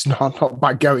 which is not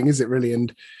bad going, is it really?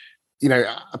 And you know,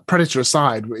 Predator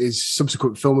aside, his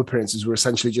subsequent film appearances were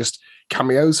essentially just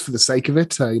cameos for the sake of it,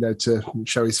 to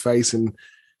show his face and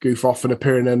goof off and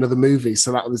appear in another movie.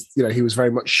 So that was, he was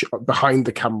very much behind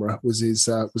the camera was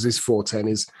his forte, and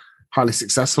is highly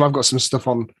successful. I've got some stuff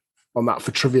on that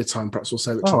for trivia time. Perhaps we'll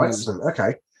say that. Oh, excellent.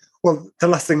 Okay. Well, the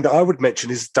last thing that I would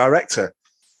mention is director.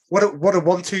 What a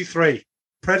 1, 2, 3.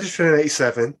 Predator in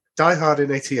 87, Die Hard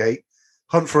in 88,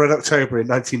 Hunt for Red October in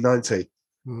 1990.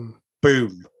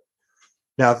 Boom.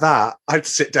 Now that I'd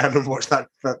sit down and watch that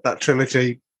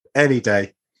trilogy any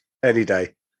day.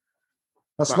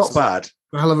 That's not bad.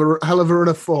 A hell of a run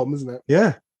of form, isn't it?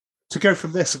 Yeah. To go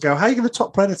from this and go, how are you going to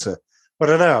top Predator? I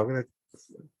don't know. I'm going to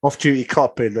off-duty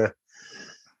cop in well,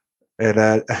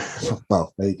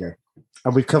 there you go.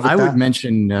 And we covered. I would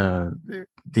mention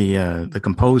the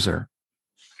composer.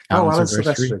 Alan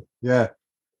Silvestri. Yeah,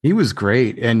 he was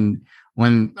great. And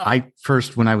when I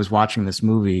was watching this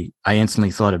movie, I instantly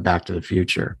thought of Back to the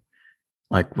Future,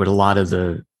 like with a lot of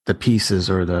the pieces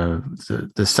or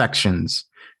the sections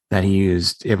that he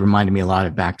used. It reminded me a lot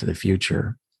of Back to the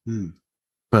Future.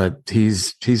 But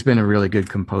he's been a really good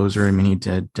composer. I mean, he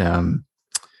did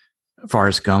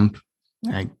Forrest Gump.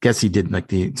 I guess he did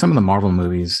like some of the Marvel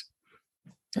movies.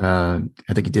 I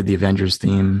think he did the Avengers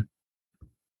theme,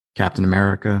 Captain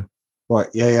America. Right.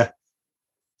 Yeah.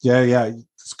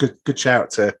 It's good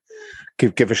shout to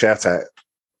give a shout out.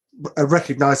 A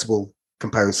recognizable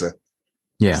composer.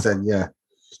 Yeah. Then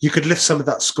you could lift some of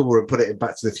that score and put it in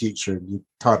Back to the Future, and you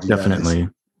hardly definitely.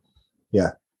 notice. Yeah.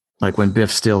 Like when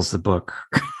Biff steals the book.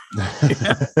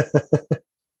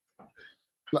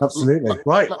 Absolutely.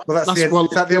 Right. Well, that's the end. Is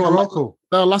that the Oracle?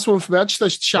 No, last one for me. I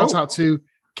just shout out to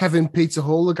Kevin Peter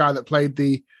Hall, the guy that played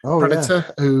the Predator,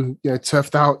 who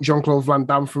turfed out Jean-Claude Van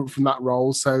Damme from that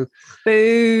role. So,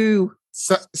 boo.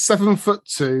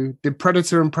 7'2", did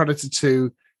Predator and Predator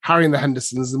 2, Harry and the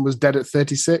Hendersons, and was dead at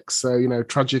 36. So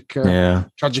tragic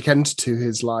end to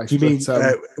his life. You mean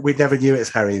we never knew it's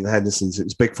Harry and the Hendersons? It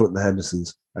was Bigfoot and the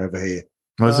Hendersons over here.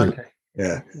 Was it?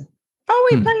 Yeah. Oh,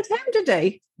 he played him, did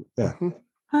he? Yeah.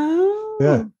 Oh.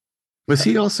 Yeah. Was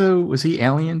he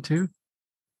Alien too?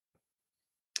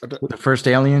 The first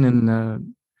Alien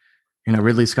in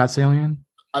Ridley Scott's Alien?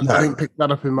 I didn't pick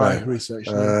that up in my research.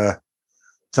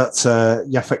 That's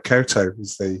Yaphet Kotto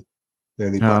is the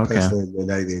only black person in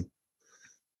Alien.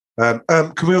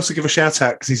 Can we also give a shout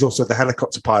out, because he's also the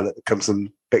helicopter pilot that comes and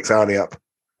picks Arnie up?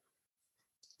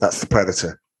 That's the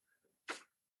Predator.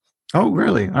 Oh,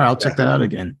 really? All right, I'll check that out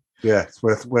again. Yeah, it's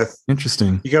worth.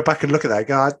 Interesting. You go back and look at that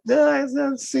guy.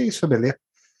 He's familiar.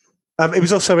 It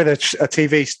was also in a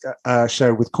TV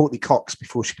show with Courtney Cox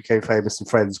before she became famous and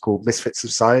Friends, called Misfits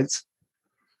of Science.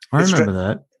 I remember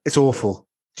that. It's awful.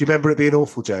 Do you remember it being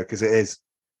awful, Joe? Because it is.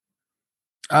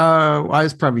 I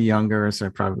was probably younger, so I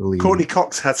probably. Courtney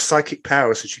Cox had psychic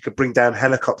powers, so she could bring down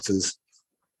helicopters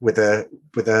with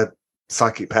her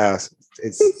psychic powers.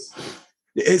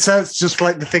 It sounds just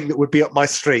like the thing that would be up my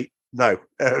street. No,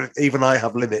 even I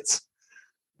have limits.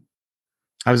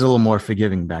 I was a little more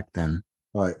forgiving back then.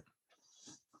 Right.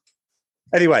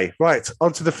 Anyway, right,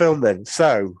 onto the film then.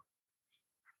 So,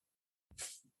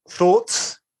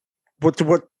 thoughts? What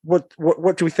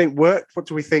do we think worked? What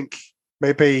do we think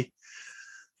maybe?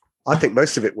 I think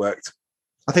most of it worked.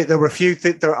 I think there were a few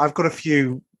things. I've got a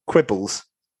few quibbles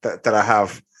that I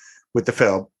have with the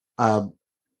film. I'll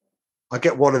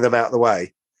get one of them out of the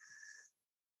way.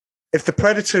 If the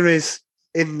Predator is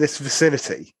in this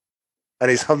vicinity and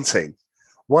is hunting,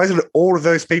 why isn't all of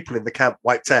those people in the camp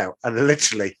wiped out and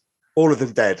literally all of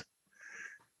them dead?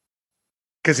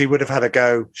 Because he would have had a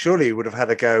go. Surely he would have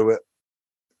had a go at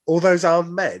all those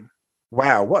armed men.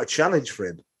 Wow, what a challenge for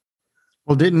him.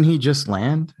 Well, didn't he just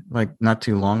land like not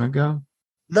too long ago?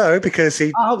 No, because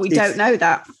we don't know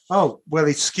that. Oh, well,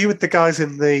 he skewered the guys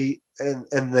in the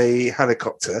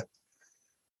helicopter.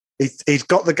 He's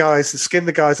got skinned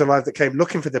the guys alive that came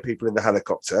looking for the people in the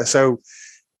helicopter. So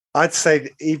I'd say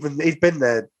that even he'd been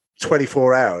there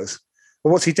 24 hours.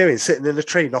 Well, what's he doing? Sitting in a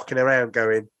tree, knocking around,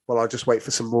 going, well, I'll just wait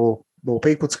for some more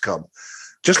people to come.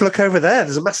 Just look over there.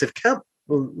 There's a massive camp.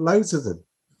 Well, loads of them.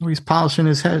 Well, he's polishing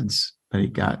his heads that he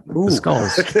got, Ooh. the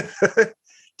skulls.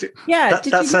 Yeah,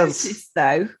 did that you sounds- notice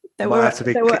though? Might have to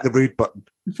be click the rude button.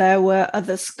 There were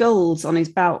other skulls on his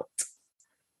belt.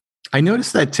 I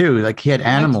noticed that too. Like he had I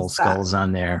animal noticed that. skulls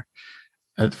on there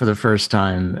for the first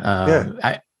time.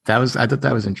 I thought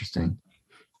that was interesting.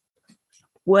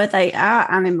 Were they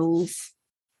our animals?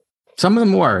 Some of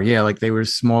them were, yeah, like they were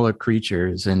smaller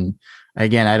creatures. And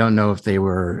again, I don't know if they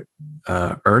were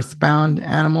earthbound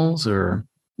animals or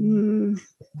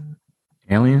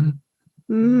alien.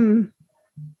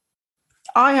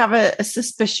 I have a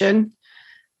suspicion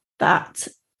that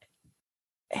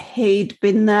he'd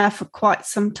been there for quite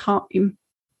some time.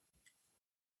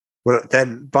 Well,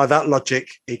 then by that logic,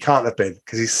 he can't have been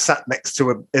because he's sat next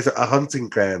to a hunting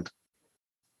ground.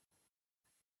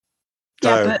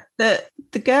 Yeah, but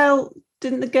the girl,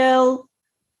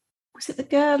 was it the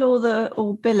girl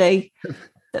or Billy?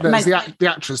 No, it's the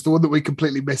actress, the one that we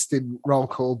completely missed in roll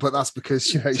call, but that's because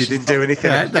she didn't do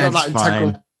anything. That's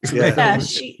fine. Yeah,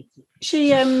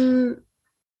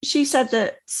 she said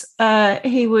that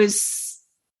he was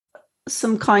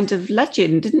some kind of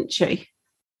legend, didn't she?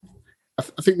 I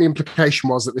think the implication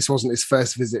was that this wasn't his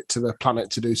first visit to the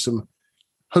planet to do some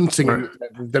hunting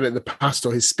done it in the past,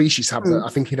 or his species have that. I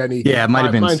think it might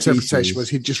have been. My interpretation was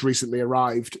he'd just recently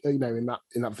arrived, in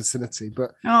that vicinity.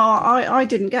 But I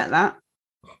didn't get that.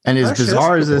 And as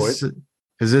bizarre as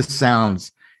this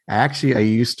sounds, I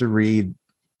used to read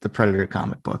the Predator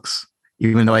comic books,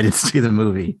 even though I didn't see the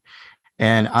movie.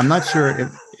 And I'm not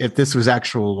sure if this was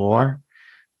actual lore,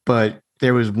 but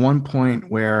there was one point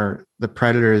where the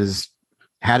Predators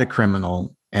had a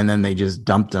criminal and then they just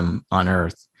dumped him on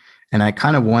Earth. And I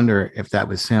kind of wonder if that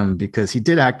was him, because he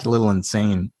did act a little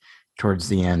insane towards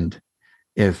the end.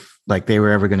 If like they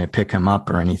were ever going to pick him up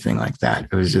or anything like that,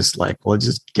 it was just like, well,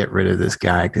 just get rid of this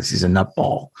guy because he's a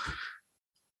nutball.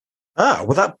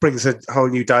 Well, that brings a whole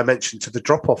new dimension to the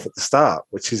drop off at the start,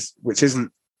 which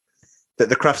isn't that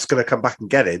the craft's going to come back and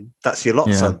get him. That's your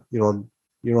lot, son. You're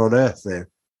on Earth now.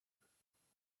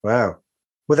 Wow.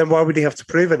 Well, then why would he have to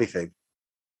prove anything?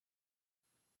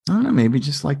 I don't know. Maybe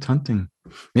just liked hunting.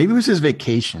 Maybe it was his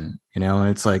vacation. And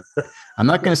it's like, I'm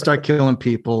not going to start killing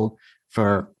people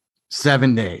for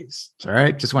 7 days. It's all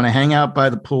right. Just want to hang out by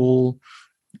the pool,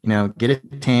 get a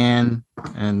tan,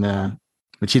 and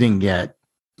which he didn't get.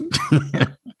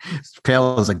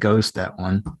 Pale as a ghost, that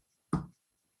one.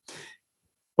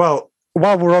 Well,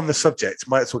 while we're on the subject,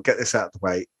 might as well get this out of the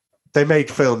way. They made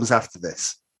films after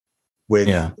this.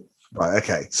 Right.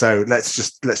 Okay. So let's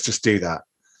just do that.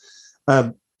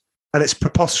 And it's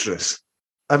preposterous.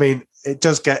 I mean, it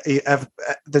does get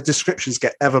the descriptions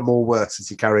get ever more worse as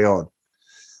you carry on.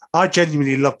 I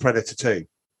genuinely love Predator 2.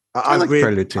 I like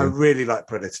Predator 2. I really like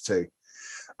Predator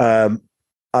 2.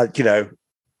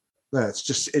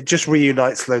 It just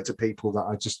reunites loads of people that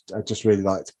I just really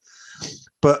liked.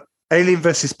 But Alien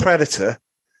versus Predator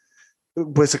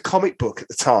was a comic book at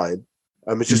the time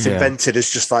and was just invented as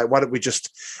just like, why don't we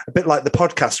just, a bit like the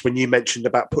podcast when you mentioned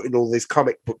about putting all these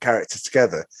comic book characters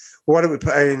together. Well, why don't we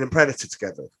put Alien and Predator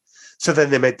together? So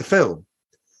then they made the film.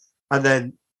 And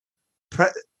then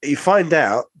you find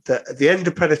out that at the end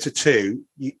of Predator 2,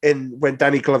 when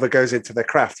Danny Glover goes into the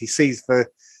craft, he sees the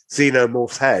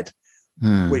xenomorph's head,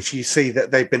 which you see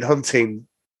that they've been hunting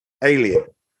the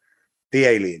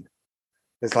alien.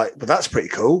 It's like, well, that's pretty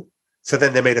cool. So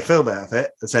then they made a film out of it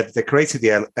and said they created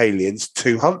the aliens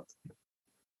to hunt,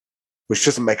 which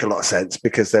doesn't make a lot of sense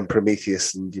because then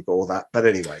Prometheus and you've got all that. But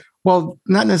anyway. Well,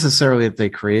 not necessarily that they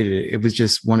created it. It was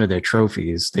just one of their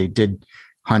trophies. They did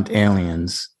hunt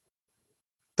aliens.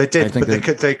 They did, but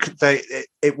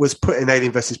it was put in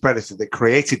Alien versus Predator. They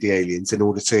created the aliens in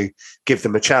order to give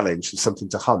them a challenge and something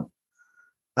to hunt.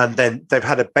 And then they've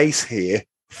had a base here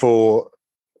for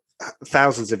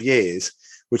thousands of years,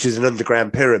 which is an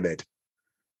underground pyramid.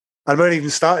 I'm only even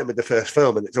starting with the first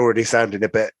film and it's already sounding a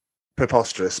bit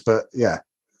preposterous, but yeah.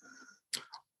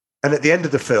 And at the end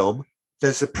of the film,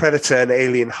 there's a Predator and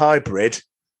alien hybrid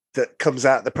that comes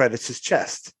out the Predator's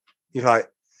chest. You're like,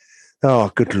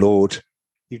 oh, good Lord.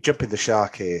 You jump in the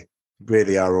shark here. You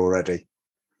really are already.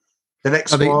 The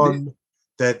next one,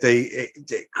 they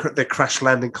crash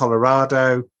land in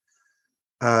Colorado.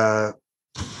 They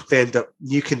end up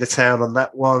nuking the town on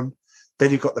that one.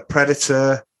 Then you've got the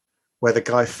Predator, where the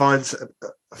guy finds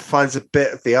a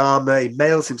bit of the armor. He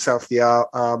mails himself the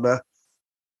armor.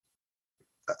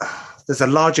 There's a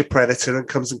larger Predator and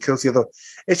comes and kills the other.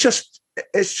 It's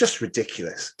just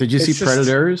ridiculous. Did you see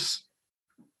Predators?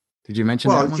 Did you mention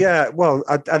that Well, one? yeah. Well,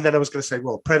 and then I was going to say,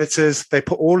 well, predators. They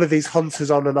put all of these hunters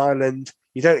on an island.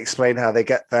 You don't explain how they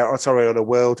get there. Oh, sorry, on a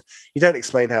world. You don't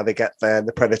explain how they get there. And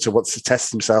the predator wants to test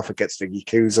himself against the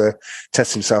Yakuza,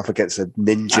 test himself against a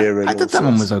ninja. I thought that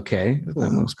one was okay. That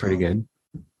one was pretty good.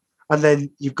 And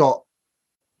then you've got,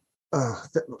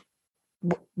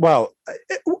 well,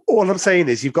 all I'm saying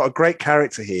is you've got a great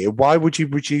character here. Why would you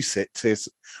reduce it to?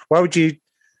 Why would you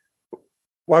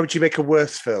make a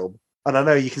worse film? And I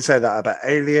know you can say that about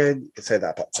Alien, you can say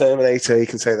that about Terminator, you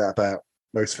can say that about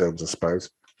most films, I suppose.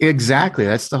 Exactly.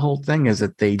 That's the whole thing, is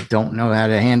that they don't know how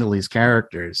to handle these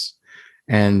characters.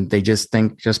 And they just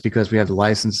think just because we have the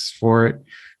license for it,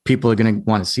 people are going to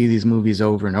want to see these movies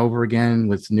over and over again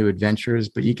with new adventures.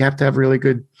 But you have to have really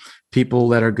good people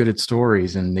that are good at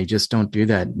stories, and they just don't do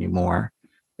that anymore.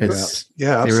 They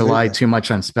rely too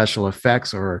much on special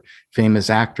effects or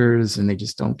famous actors, and they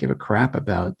just don't give a crap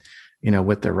about,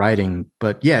 what they're writing.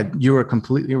 But yeah, you are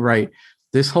completely right.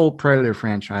 This whole Predator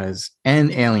franchise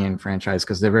and Alien franchise,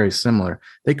 because they're very similar,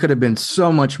 they could have been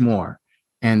so much more,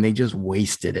 and they just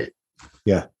wasted it.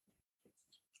 Yeah.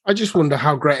 I just wonder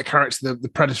how great a character the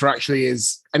Predator actually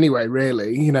is anyway,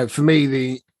 really. For me,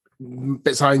 the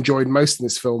bits I enjoyed most in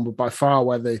this film were by far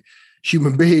where the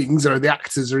human beings or the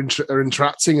actors are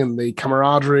interacting, and the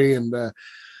camaraderie, and the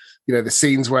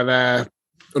scenes where they're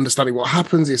understanding what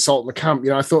happens, the assault in the camp.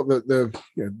 I thought that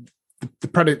the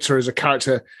Predator as a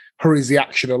character hurries the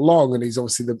action along, and he's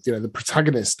obviously the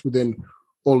protagonist within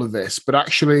all of this. But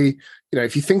actually,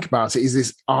 if you think about it, he's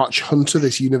this arch hunter,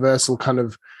 this universal kind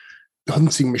of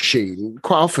hunting machine.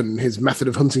 Quite often his method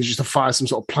of hunting is just to fire some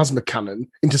sort of plasma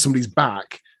cannon into somebody's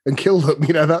back and kill them.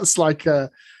 That's like a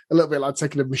little bit like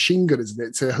taking a machine gun, isn't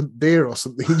it, to hunt deer or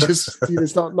something? Just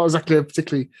it's not exactly a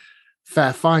particularly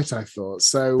fair fight, I thought.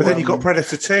 So, but then you've got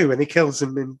Predator 2, and he kills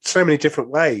them in so many different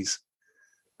ways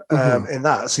in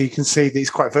that. So you can see that he's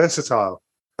quite versatile.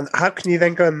 And how can you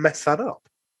then go and mess that up?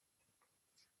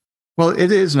 Well,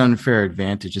 it is an unfair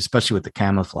advantage, especially with the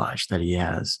camouflage that he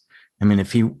has. I mean,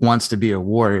 if he wants to be a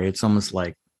warrior, it's almost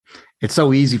like it's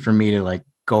so easy for me to like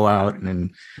go out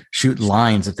and shoot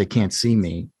lions if they can't see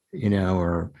me,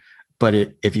 but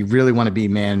if you really want to be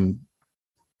man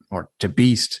or to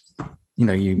beast,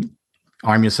 you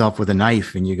arm yourself with a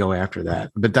knife and you go after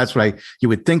that. But that's what you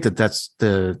would think that's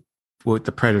what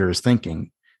the Predator is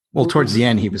thinking. Well, towards the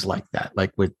end, he was like that,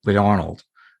 like with Arnold.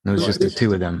 And it was just the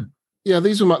two of them. Yeah,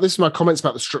 this is my comments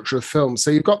about the structure of film.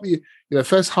 So you've got the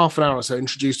first half an hour or so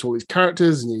introduced to all these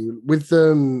characters, and you with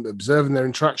them, observing their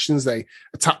interactions, they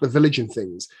attack the village and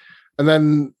things. And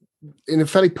then in a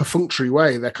fairly perfunctory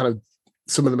way, they're kind of,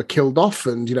 some of them are killed off,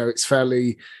 and it's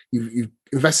fairly, you've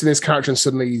invested in this character and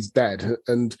suddenly he's dead,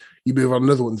 and you move on,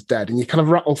 another one's dead, and you kind of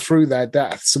rattle through their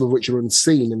deaths, some of which are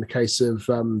unseen in the case of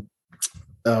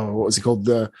what was he called?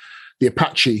 The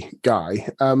Apache guy.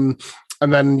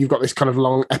 And then you've got this kind of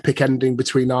long epic ending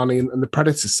between Arnie and the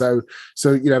Predator. So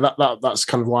that's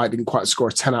kind of why it didn't quite score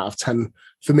a 10 out of 10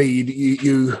 for me.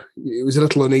 It was a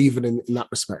little uneven in that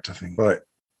respect, I think. Right.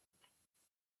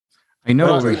 I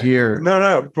know over here.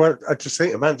 No. But I just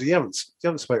think, Amanda, you haven't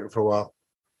spoken for a while.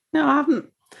 No, I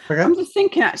haven't. Okay. I'm just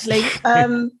thinking, actually,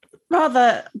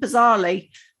 rather bizarrely,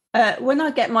 when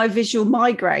I get my visual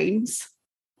migraines,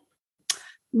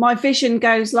 my vision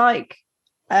goes like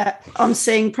I'm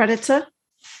seeing Predator.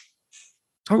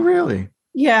 Oh, really?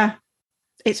 Yeah.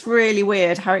 It's really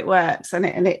weird how it works, and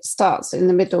it starts in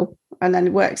the middle and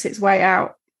then works its way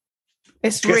out.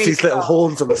 It's really these little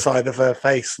horns on the side of her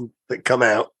face that come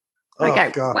out. I Oh,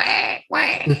 go, God. wah,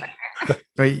 wah. But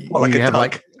Like you a have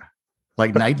duck.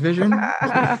 like night vision.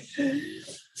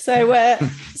 So yeah,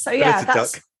 Predator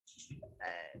that's duck.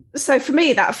 so for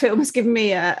me, that film has given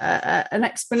me an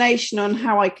explanation on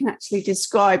how I can actually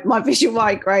describe my visual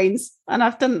migraines, and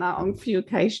I've done that on a few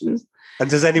occasions. And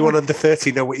does anyone under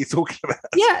 30 know what you're talking about?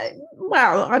 Yeah,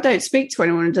 well, I don't speak to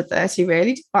anyone under 30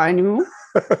 really anymore.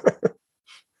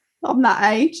 I'm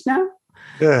that age now.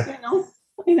 Yeah.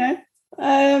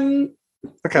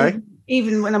 Okay.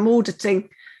 Even when I'm auditing.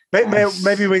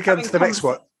 Maybe we go to the next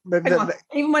one.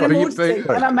 Even when I'm auditing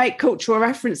and I make cultural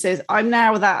references, I'm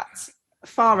now that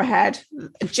far ahead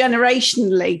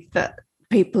generationally that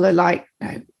people are like,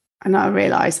 no. And I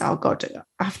realise, oh God,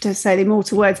 I have to say the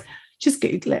immortal words. Just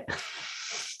Google it.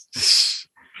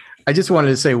 I just wanted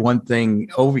to say one thing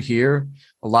over here.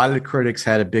 A lot of the critics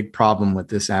had a big problem with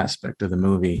this aspect of the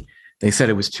movie. They said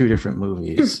it was two different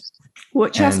movies.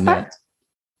 Which aspect?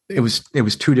 It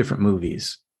was two different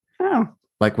movies. Oh.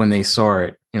 Like when they saw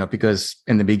it, because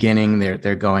in the beginning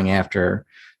they're going after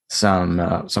some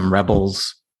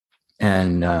rebels,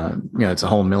 and it's a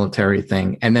whole military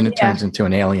thing, and then it turns into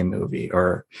an alien movie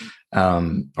or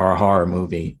or a horror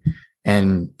movie.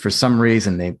 And for some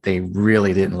reason, they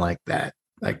really didn't like that.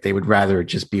 Like they would rather it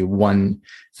just be one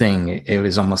thing. It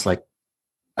was almost like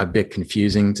a bit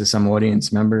confusing to some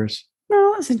audience members.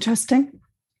 Oh, that's interesting.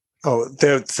 Oh,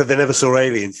 so they never saw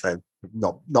Aliens then?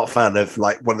 Not a fan of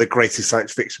like one of the greatest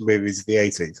science fiction movies of the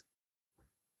 80s.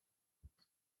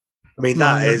 I mean,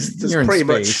 that's pretty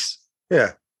much,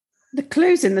 yeah. The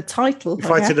clue's in the title. You're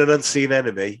fighting an unseen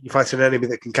enemy. You fight an enemy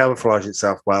that can camouflage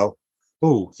itself well.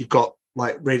 Oh, you've got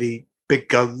like really big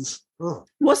guns. Oh.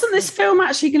 Wasn't this film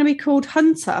actually going to be called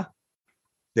Hunter?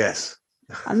 Yes.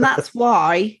 And that's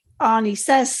why Arnie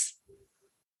says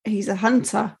he's a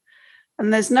hunter.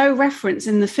 And there's no reference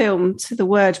in the film to the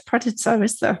word predator,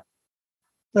 is there?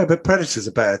 No, but Predators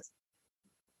are better.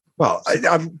 Well,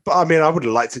 I mean, I would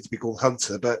have liked it to be called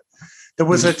Hunter, but there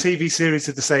was a TV series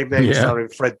of the same name starring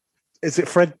Fred. Is it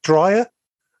Fred Dryer?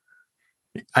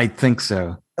 I think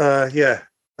so. Yeah.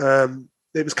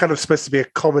 It was kind of supposed to be a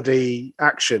comedy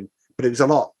action, but it was a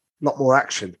lot more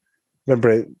action. Remember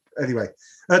it? Anyway,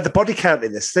 the body count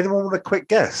in this. Does anyone want a quick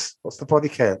guess? What's the body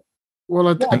count? Well,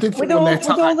 I did think with all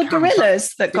the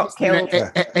gorillas that got killed.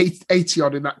 80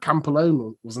 odd in that camp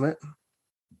alone, wasn't it?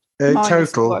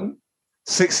 Total, one.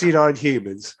 69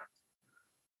 humans.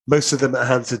 Most of them at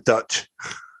hands of Dutch.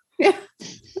 Yeah.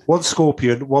 One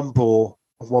scorpion, one boar,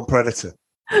 and one predator.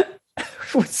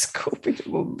 One scorpion,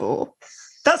 one boar.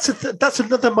 That's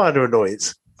another minor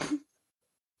annoyance.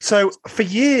 So for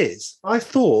years, I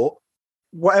thought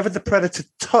whatever the predator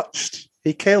touched,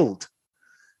 he killed.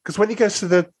 Because when he goes to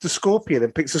the scorpion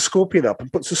and picks a scorpion up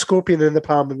and puts the scorpion in the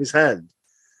palm of his hand,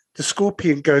 the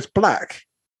scorpion goes black.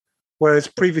 Whereas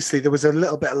previously there was a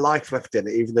little bit of life left in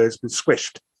it, even though it's been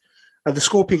squished. And the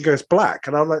scorpion goes black.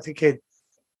 And I'm like thinking,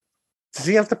 does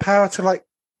he have the power to like...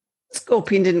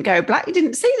 Scorpion didn't go black. You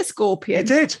didn't see the scorpion. He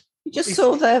did. You just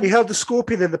saw the... He held the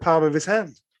scorpion in the palm of his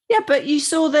hand. Yeah, but you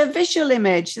saw the visual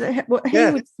image, what he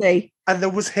would see. And there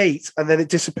was heat, and then it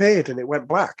disappeared, and it went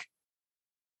black.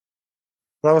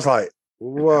 And I was like,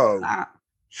 whoa.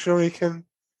 Sure he can...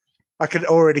 I can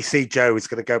already see Joe is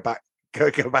going to go back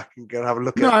and go have a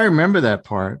look at it. No, I remember that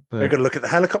part. But... I'm going to look at the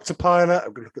helicopter pilot.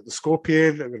 I'm going to look at the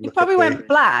scorpion. He probably went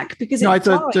black because I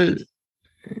thought...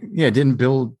 didn't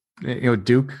Bill...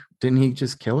 Duke, didn't he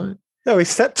just kill it? No, he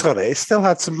stepped on it. It still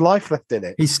had some life left in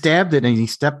it. He stabbed it and he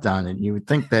stepped on it. You would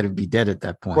think that it'd be dead at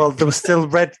that point. Well, there was still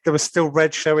red. There was still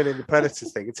red showing in the predator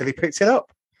thing until he picked it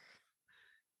up.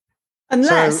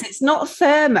 Unless it's not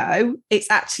thermo, it's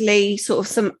actually sort of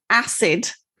some acid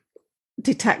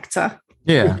detector.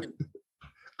 Yeah,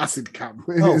 acid cam.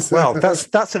 Oh, well,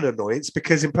 that's an annoyance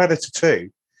because in Predator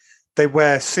 2, they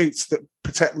wear suits that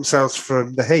protect themselves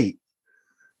from the heat,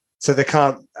 so they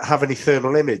can't have any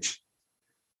thermal image.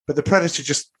 But the Predator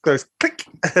just goes click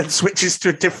and switches to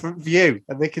a different view,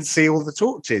 and they can see all the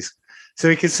torches. So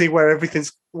he can see where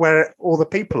all the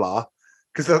people are,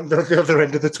 because they're on the other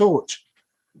end of the torch.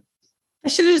 They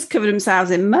should have just covered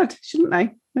themselves in mud, shouldn't they?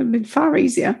 It would have been far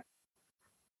easier.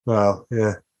 Well,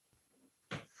 yeah.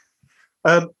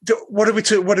 What do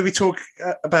we talk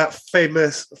about?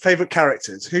 Favorite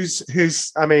characters?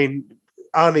 Who's? I mean,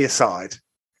 Arnie aside,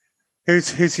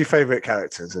 who's your favorite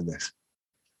characters in this?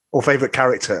 Or favourite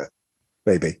character,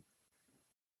 maybe.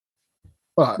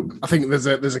 Well, I think there's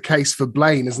a case for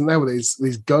Blaine, isn't there, with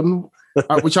his gun,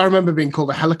 which I remember being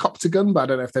called a helicopter gun, but I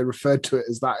don't know if they referred to it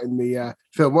as that in the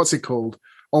film. What's it called?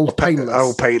 Old Painless.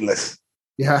 Old Painless.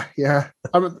 Yeah.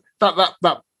 I mean,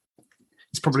 that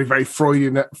is probably very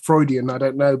Freudian. I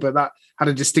don't know, but that had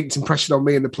a distinct impression on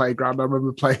me in the playground. I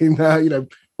remember playing,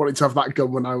 wanting to have that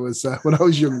gun when I was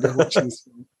younger. Watching this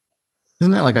film.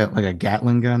 Isn't that like a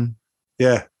Gatling gun?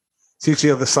 Yeah. It's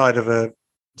usually on the side of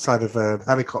a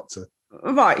helicopter.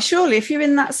 Right. Surely, if you're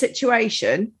in that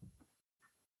situation,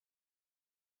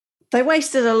 they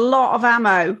wasted a lot of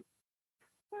ammo,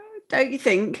 don't you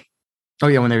think? Oh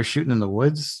yeah, when they were shooting in the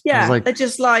woods. Yeah, they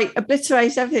just like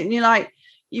obliterate everything. And you're like,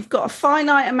 you've got a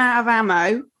finite amount of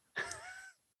ammo.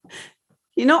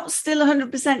 You're not still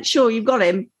 100% sure you've got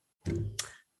him,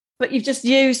 but you've just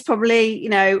used probably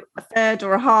a third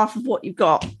or a half of what you've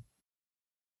got.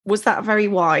 Was that very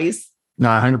wise? No,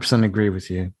 I 100% agree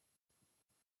with you.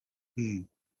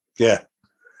 Yeah.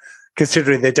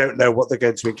 Considering they don't know what they're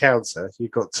going to encounter,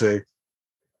 you've got to...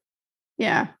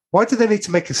 Yeah. Why do they need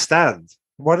to make a stand?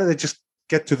 Why don't they just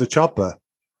get to the chopper?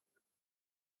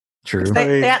 True.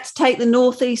 They had to take the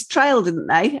northeast trail, didn't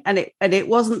they? And it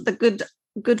wasn't the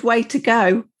good way to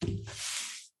go.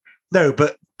 No,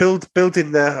 but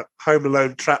building their Home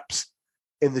Alone traps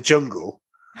in the jungle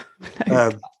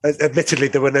Admittedly,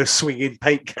 there were no swinging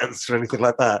paint cans or anything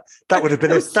like that. That would have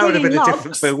been a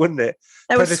different film, wouldn't it?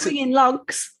 There were swinging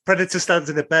logs. Predator stands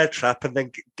in a bear trap and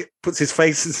then puts his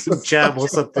face in some jam or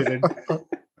something and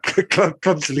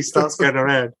clumsily starts going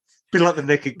around. Be like the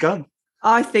Naked Gun.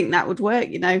 I think that would work,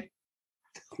 you know.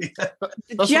 Yeah.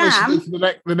 The jam.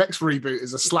 The next reboot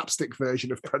is a slapstick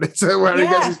version of Predator, where he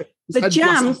gets his the head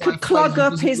jam blasted could by clog flames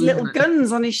up and his doesn't little move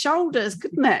guns on his shoulders,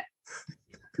 couldn't it?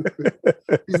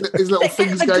 his little Get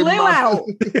fingers the going glue mad. out.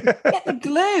 Get the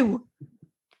glue.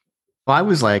 Well, I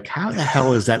was like, how the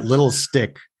hell is that little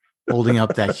stick holding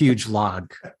up that huge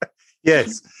log?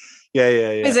 Yes.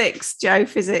 Yeah. Physics, Joe,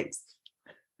 physics.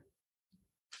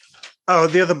 Oh,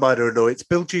 the other minor annoyance,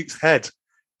 Bill Duke's head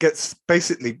gets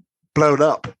basically blown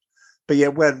up. But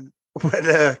yet when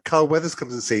Carl Weathers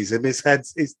comes and sees him, his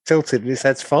head's tilted and his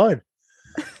head's fine.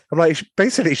 I'm like,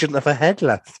 basically, he shouldn't have a head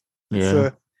left. Yeah.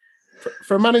 So,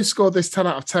 For a man who scored this 10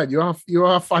 out of 10, you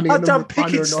are finding. I'm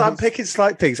picking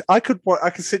slight things. I could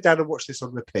sit down and watch this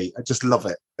on repeat. I just love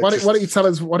it. Why don't you tell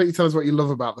us? Why don't you tell us what you love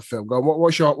about the film? Go on,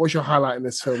 what's your highlight in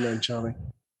this film, then, Charlie?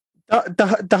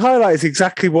 The highlight is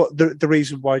exactly what the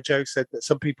reason why Joe said that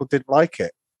some people didn't like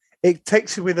it. It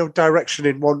takes you in a direction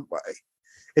in one way.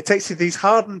 It takes you these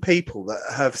hardened people that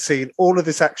have seen all of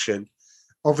this action.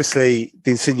 Obviously,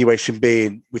 the insinuation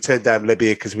being we turned down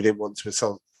Libya because we didn't want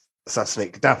to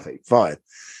assassinate Gaddafi. Fine.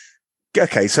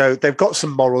 Okay, so they've got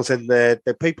some morals in there.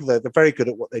 They're people that they're very good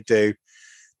at what they do.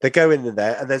 They go in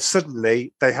there, and then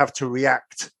suddenly they have to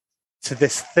react to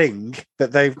this thing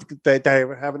that they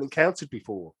haven't encountered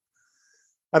before.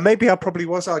 And maybe I probably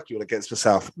was arguing against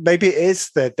myself. Maybe it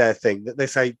is their thing that they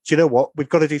say, do you know what? We've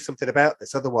got to do something about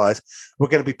this. Otherwise, we're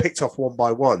going to be picked off one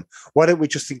by one. Why don't we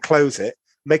just enclose it,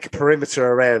 make a perimeter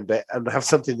around it, and have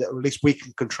something that at least we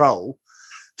can control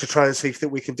to try and see if that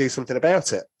we can do something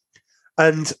about it?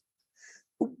 And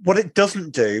what it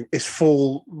doesn't do is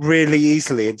fall really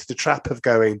easily into the trap of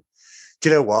going, do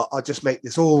you know what? I'll just make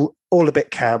this all a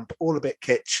bit camp, all a bit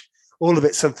kitsch, all a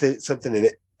bit something in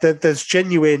it. There's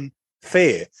genuine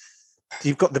fear.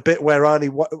 You've got the bit where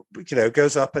Arnie,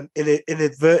 goes up and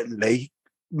inadvertently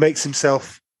makes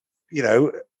himself,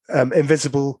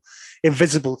 invisible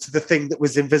to the thing that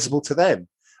was invisible to them.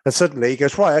 And suddenly he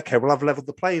goes, right, okay, well, I've leveled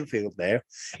the playing field now.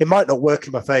 It might not work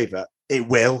in my favour. It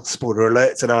will. Spoiler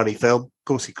alert, it's an Arnie film. Of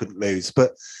course he couldn't lose.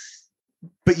 But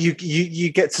you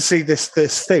get to see this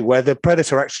thing where the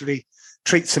Predator actually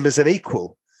treats him as an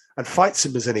equal and fights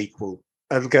him as an equal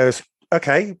and goes,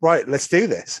 okay, right, let's do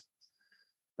this.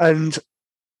 And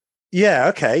yeah,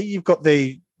 okay, you've got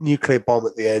the nuclear bomb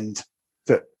at the end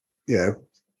that,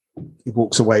 he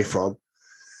walks away from.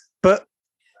 But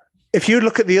if you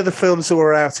look at the other films that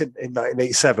were out in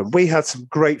 1987, we had some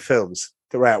great films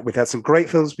that were out. We've had some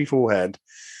great films beforehand.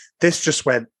 This just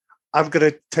went, I'm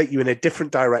going to take you in a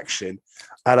different direction,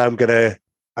 and I'm going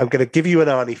to give you an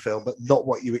Arnie film, but not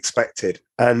what you expected.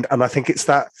 And I think it's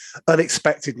that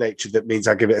unexpected nature that means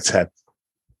I give it a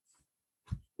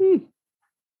 10.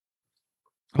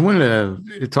 I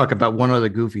wanted to talk about one other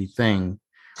goofy thing.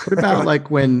 What about like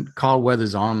when Carl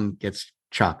Weathers' arm gets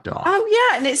chopped off? Oh,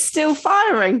 yeah, and it's still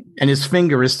firing. And his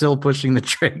finger is still pushing the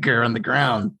trigger on the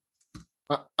ground.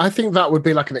 I think that would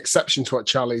be like an exception to what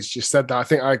Charlie's just said. That I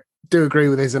think I do agree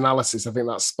with his analysis. I think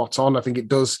that's spot on. I think it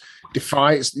does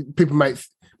defy it. People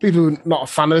who are not a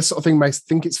fan of this sort of thing may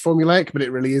think it's formulaic, but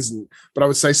it really isn't. But I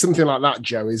would say something like that,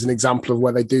 Joe, is an example of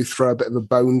where they do throw a bit of a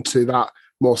bone to that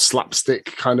more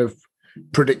slapstick kind of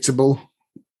predictable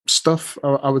stuff,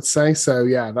 I would say. So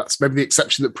yeah, that's maybe the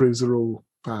exception that proves the rule,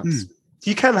 perhaps.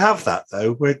 You can have that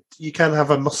though, where you can have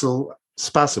a muscle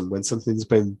spasm when something's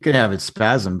been. You could have it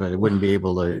spasm, but it wouldn't be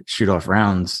able to shoot off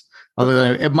rounds.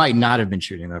 Although it might not have been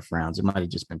shooting off rounds, it might have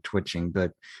just been twitching.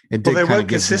 But it did. Well, they kind weren't of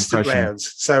give consistent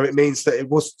rounds, so it means that it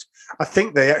was. I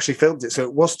think they actually filmed it, so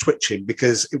it was twitching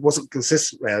because it wasn't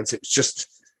consistent rounds. It was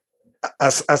just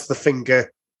as the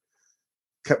finger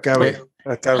kept going.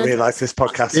 I don't realise this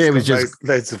podcast. Yeah, it was just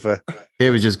loads of.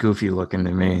 It was just goofy looking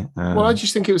to me. Well, I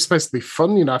just think it was supposed to be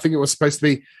fun. I think it was supposed to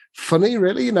be funny,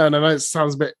 really. And I know it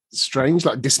sounds a bit strange,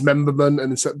 like dismemberment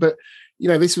and so, but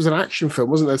this was an action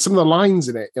film, wasn't there? Some of the lines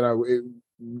in it,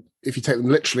 if you take them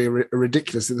literally, are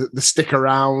ridiculous. The stick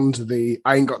around, the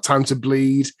I ain't got time to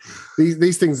bleed.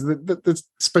 These things they're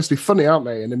supposed to be funny, aren't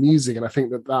they, and amusing? And I think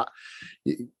that.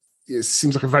 It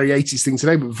seems like a very 80s thing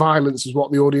today, but violence is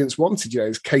what the audience wanted.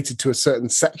 It's catered to a certain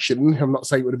section. I'm not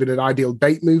saying it would have been an ideal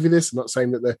date movie, this. I'm not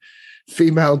saying that the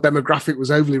female demographic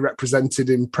was overly represented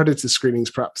in Predator screenings,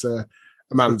 perhaps,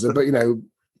 Amanda, but,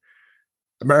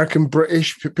 American,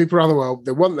 British, people around the world,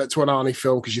 they want that to an Arnie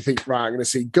film because you think, right, I'm going to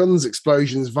see guns,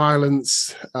 explosions,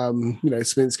 violence,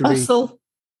 it's going to be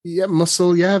Yeah,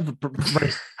 muscle, yeah.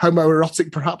 Very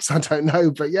homoerotic, perhaps, I don't know.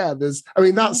 But yeah,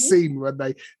 that scene when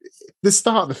the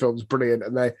start of the film is brilliant,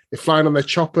 and they're flying on their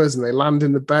choppers and they land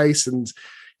in the base, and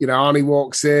Arnie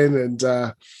walks in and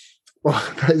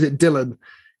is it Dylan?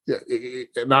 Yeah,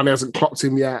 and Arnie hasn't clocked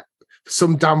him yet.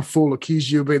 Some damn fool accused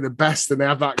you of being the best, and they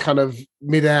have that kind of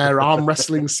mid-air arm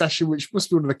wrestling session, which must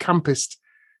be one of the campest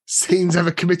scenes ever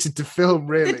committed to film,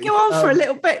 really. Did go on for a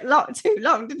little bit too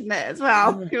long, didn't it, as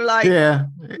well? You're like, yeah,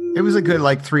 it was a good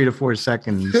 3 to 4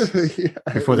 seconds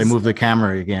before they moved the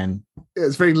camera again. Yeah,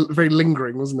 it's very, very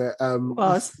lingering, wasn't it? It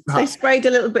was. They sprayed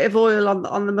a little bit of oil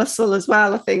on the muscle as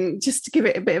well, I think, just to give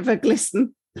it a bit of a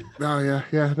glisten. Oh, yeah.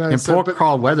 No, and poor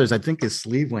Carl Weathers, I think his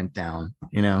sleeve went down,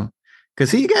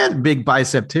 because he got a big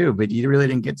bicep too, but you really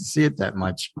didn't get to see it that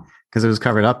much because it was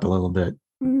covered up a little bit.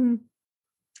 Mm.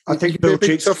 I think Bill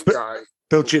Duke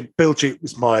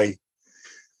was my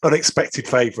unexpected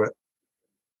favourite.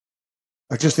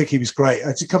 I just think he was great.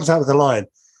 It just comes out with a line,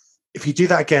 if you do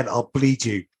that again, I'll bleed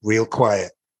you real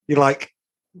quiet. You're like,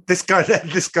 this guy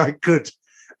could,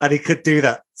 and he could do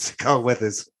that to Carl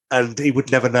Weathers, and he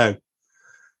would never know.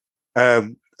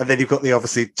 And then you've got the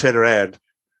obviously turn around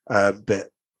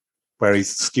bit where he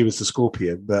skewers the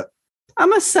scorpion, but I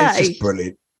must say, it's just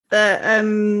brilliant. That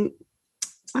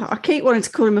I keep wanting to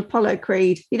call him Apollo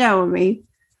Creed. You know what I mean?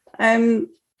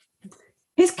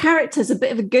 His character's a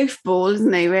bit of a goofball,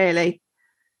 isn't he, really?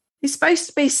 He's supposed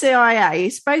to be CIA.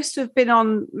 He's supposed to have been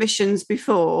on missions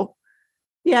before.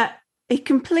 Yeah, he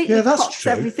completely pops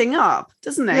everything up,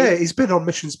 doesn't he? Yeah, he's been on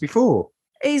missions before.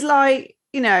 He's like,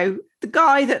 the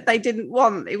guy that they didn't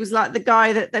want. It was like the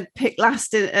guy that they'd picked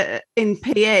last in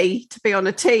PE to be on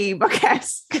a team, I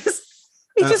guess, because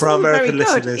he just wasn't very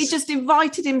good. He just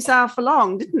invited himself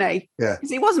along, didn't he? Yeah. Because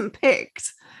he wasn't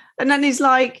picked. And then he's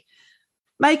like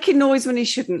making noise when he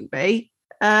shouldn't be,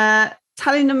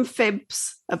 telling them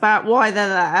fibs about why they're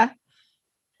there.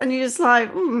 And you're just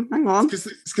like, hang on. It's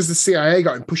because the CIA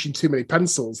got him pushing too many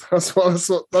pencils. That's what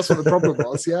the problem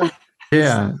was, yeah.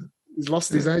 Yeah. He's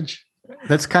lost his edge.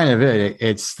 That's kind of it.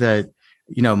 It's that,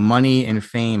 money and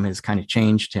fame has kind of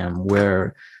changed him,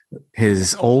 where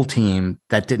his old team,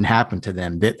 that didn't happen to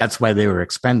them. That's why they were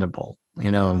expendable,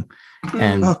 And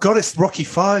oh God, it's Rocky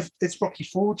V. It's Rocky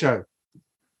IV, Joe.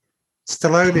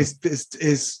 Stallone is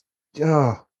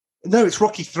no, it's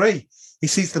Rocky III. He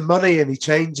sees the money and he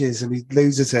changes and he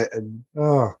loses it, and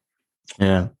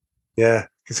yeah, you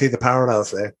can see the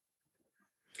parallels there.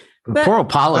 But poor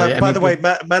Apollo. By the way,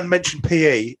 man mentioned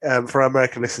PE for our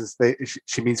American listeners.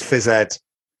 She means phys ed.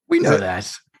 We know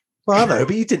that. Well, I know,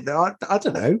 but you didn't know. I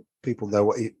don't know. People know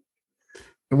what you.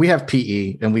 We have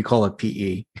PE, and we call it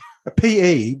PE. A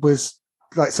PE was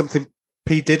like something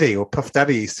P. Diddy or Puff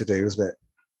Daddy used to do, wasn't it?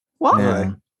 What?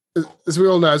 Yeah. As we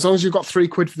all know, as long as you've got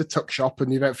 £3 for the tuck shop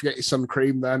and you don't forget your sun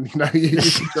cream, then you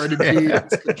can join in PE.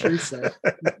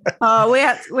 Oh, we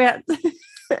had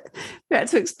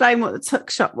to explain what the tuck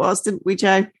shop was, didn't we,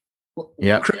 Joe?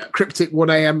 Yeah. Cryptic 1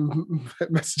 a.m.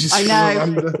 messages. I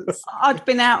know. I'd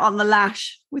been out on the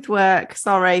lash with work.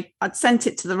 Sorry. I'd sent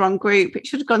it to the wrong group. It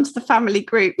should have gone to the family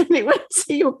group, and it went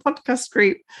to your podcast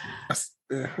group. I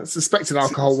suspected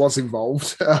alcohol was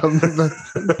involved. But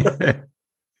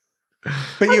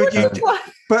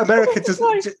America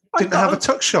didn't have a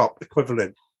tuck shop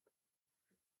equivalent.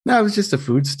 No, it was just a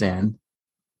food stand.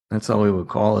 That's all we would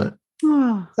call it.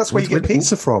 Oh. That's where you get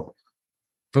pizza from.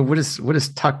 But what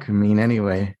does tuck mean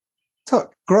anyway?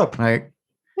 Tuck, grub. Like,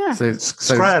 yeah.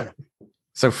 Scran.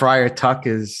 So Friar Tuck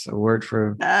is a word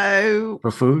for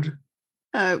food?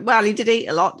 Well, he did eat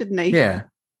a lot, didn't he? Yeah.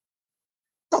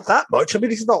 Not that much. I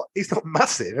mean, he's not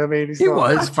massive. I mean, he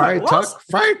was. Friar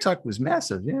Tuck was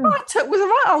massive, yeah. Friar Tuck was a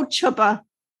right old chubber.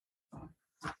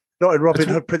 Not in Robin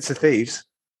Hood, Prince of Thieves.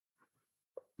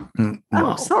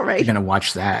 Oh, sorry. You're going to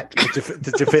watch that.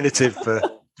 The definitive.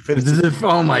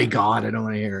 Oh my God, I don't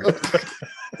want to hear it.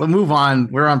 We'll move on.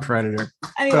 We're on Predator.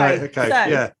 Anyway, right, okay,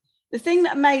 yeah. The thing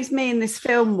that amazed me in this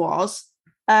film was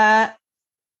how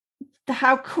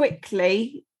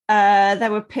quickly they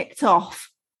were picked off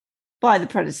by the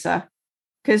Predator.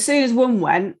 Because as soon as one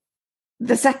went,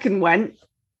 the second went.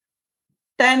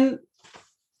 Then,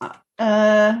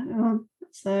 so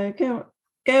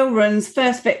Gale runs,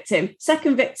 first victim.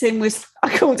 Second victim was,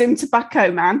 I called him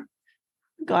Tobacco Man.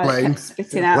 The guy that kept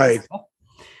spitting out.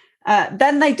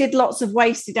 Then they did lots of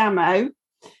wasted ammo.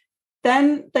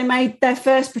 Then they made their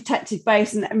first protected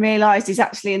base and realised he's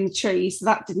actually in the tree, so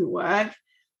that didn't work.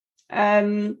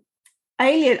 Alien.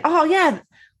 Oh yeah,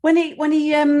 when he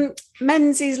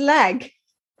mends his leg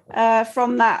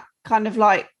from that kind of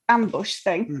like ambush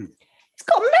thing, he's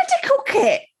got a medical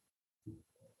kit.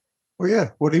 Well,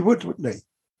 yeah, well he wouldn't he? Would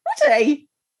he?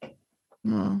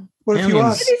 Oh, Well, if you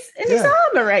aliens. ask, In his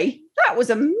armory. That was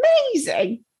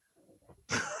amazing.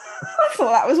 I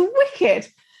thought that was wicked.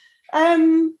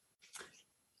 And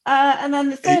then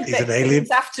the third He's bit an alien.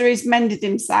 is after he's mended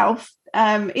himself,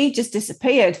 he just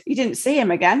disappeared. You didn't see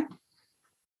him again.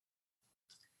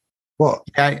 what?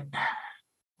 Yeah,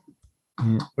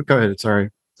 go ahead. Sorry.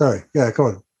 Sorry. Yeah,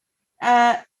 go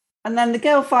on. And then the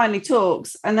girl finally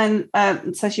talks, and then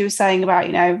so she was saying about,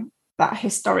 you know, that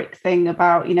historic thing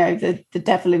about, you know, the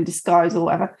devil in disguise or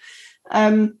whatever.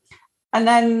 And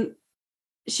then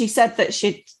she said that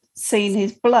she'd seen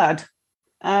his blood.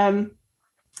 And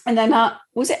then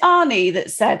was it Arnie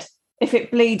that said, if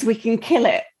it bleeds, we can kill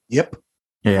it? Yep.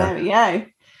 Yeah. There we go.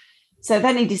 So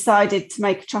then he decided to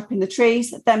make a trap in the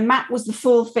trees. Then Matt was the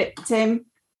fourth victim.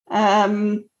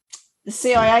 The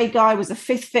CIA guy was the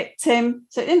fifth victim.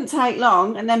 So it didn't take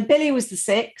long. And then Billy was the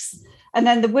sixth. And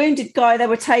then the wounded guy they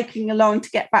were taking along to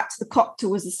get back to the copter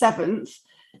was the seventh.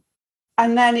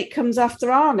 And then it comes after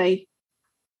Arnie.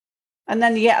 And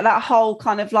then you get that whole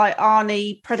kind of like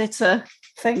Arnie predator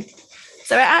thing.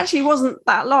 So it actually wasn't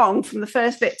that long from the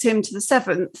first victim to the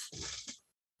seventh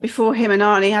before him and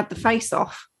Arnie had the face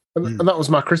off. And that was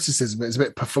my criticism. It's a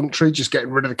bit perfunctory, just getting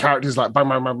rid of the characters like bang,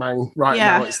 bang, bang, bang. Right,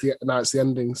 Yeah. now it's the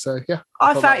ending. So yeah.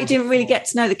 I thought felt that you was didn't really cool. get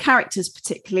to know the characters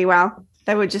particularly well.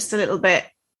 They were just a little bit,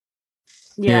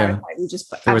 Yeah. like we just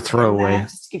put They were ads in there throwaway.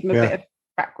 just to give them a Yeah. bit of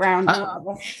background or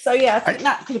whatever. So yeah, I think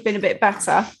that could have been a bit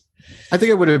better. I think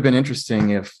it would have been interesting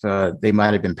if they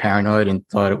might have been paranoid and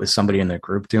thought it was somebody in their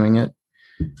group doing it,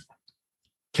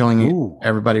 killing Ooh.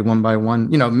 everybody one by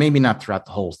one. You know, maybe not throughout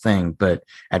the whole thing, but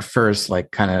at first,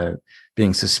 like kind of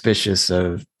being suspicious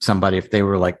of somebody if they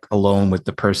were like alone with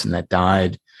the person that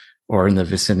died or in the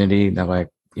vicinity. They're like,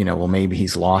 you know, well, maybe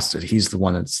he's lost it. He's the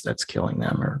one that's killing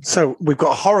them. Or So we've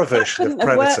got a horror That version of couldn't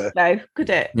have Predator. worked though, could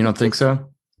it? you don't think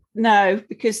so? No,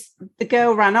 because the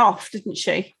girl ran off, didn't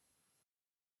she?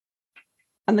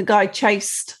 And the guy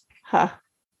chased her.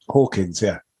 Hawkins,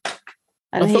 yeah.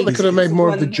 And I thought they could have made more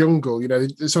of the one- jungle. You know,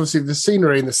 it's obviously the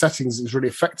scenery and the settings is really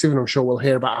effective, and I'm sure we'll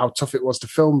hear about how tough it was to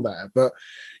film there. But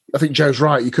I think Joe's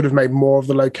right. You could have made more of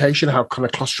the location, how kind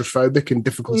of claustrophobic and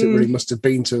difficult it really must have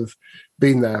been to have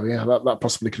been there. Yeah, that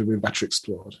possibly could have been better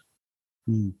explored.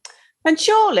 And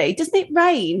surely, doesn't it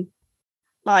rain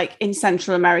like in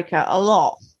Central America a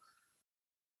lot?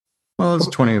 Well, it's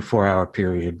a 24-hour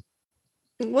period.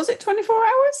 Was it 24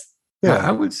 hours? Yeah, Yeah,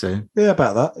 I would say. yeah,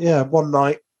 about that. Yeah, one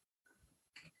night.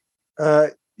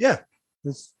 Yeah.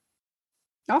 It's-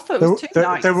 I thought it They're, was 2 they're,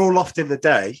 nights. they're all off in the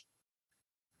day,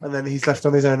 and then he's left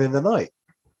on his own in the night.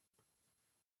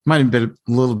 Might have been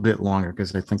a little bit longer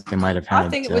because I think they might have had. I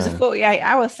think it was a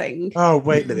 48-hour thing. Oh,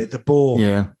 wait a minute. The ball.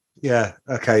 Yeah. Yeah.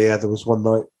 Okay. Yeah, there was one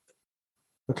night.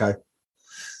 Okay.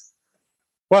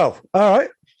 Well, all right.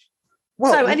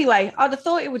 Well, So anyway, I'd have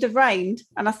thought it would have rained,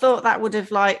 and I thought that would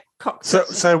have like cocked. so up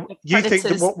the you think that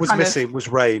Predators what was kind of- missing was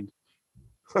rain?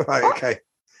 Right. What? Okay.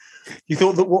 You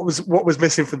thought that what was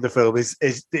missing from the film is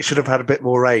it should have had a bit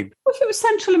more rain. Well, if it was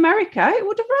Central America, it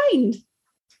would have rained.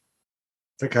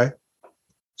 Okay.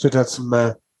 Should have had some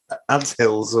ant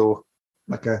hills or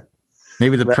like a.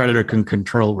 Maybe the predator can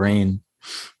control rain.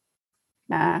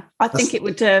 Nah, I think it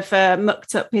would have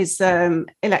mucked up his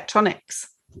electronics.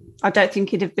 I don't think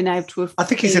he'd have been able to have. I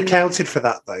think he's been- accounted for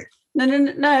that though.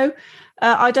 No.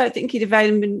 I don't think he'd have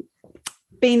even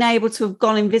been able to have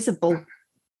gone invisible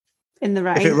in the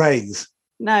rain. If it rains.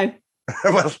 No.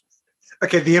 Well,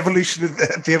 okay. The evolution of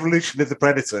the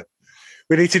predator.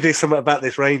 We need to do something about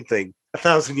this rain thing.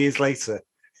 1,000 years later,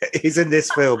 he's in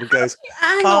this film and goes,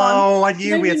 Hang on. "Oh, I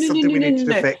knew No, we had no, no, something no, we no, needed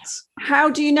no, to no. fix." How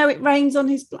do you know it rains on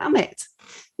his planet?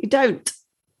 You don't.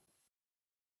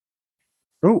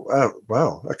 Oh,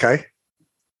 wow. Okay.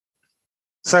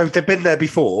 So they've been there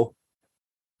before,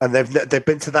 and they've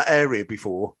been to that area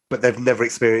before, but they've never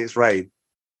experienced rain.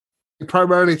 He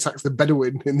primarily attacks the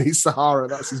Bedouin in the Sahara.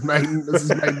 That's his main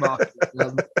market.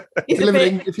 If you live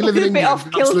in a England, bit off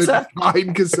absolutely kilter. fine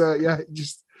because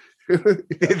just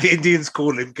The Indians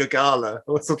call him Gagala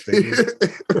or something.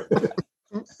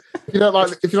 If you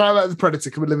like the Predator,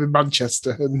 come and live in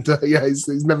Manchester, and he's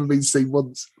never been seen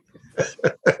once.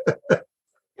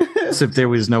 So if there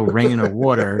was no rain or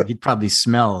water, he'd probably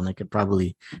smell, and they could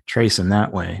probably trace him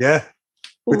that way. Yeah.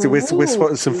 We're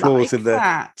spotting some flaws in there.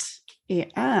 That.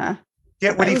 Yeah. Yeah,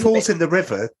 when That he was a falls bit- in the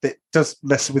river, it does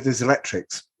mess with his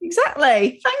electrics.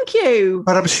 Exactly. Thank you.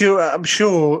 But I'm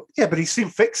sure. Yeah, but he soon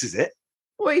fixes it.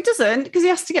 Well, he doesn't because he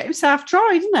has to get himself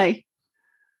dry, doesn't he?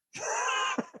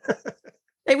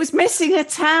 It was missing a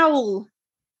towel.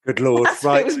 Good Lord! That's what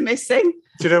Right? it was missing.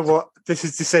 Do you know what? This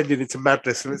is descending into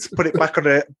madness. Let's put it back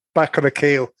on a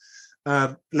keel.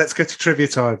 Let's go to trivia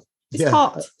time. It's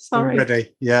hot. Sorry.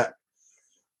 Ready? Yeah.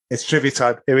 It's trivia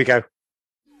time. Here we go.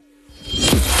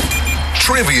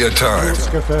 Trivia time. Let's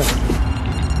go first.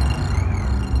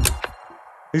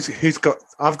 Who's got?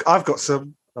 I've got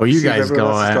some. Oh, you See if guys everyone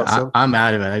go. else has got some. I'm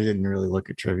out of it. I didn't really look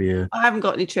at trivia. I haven't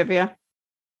got any trivia.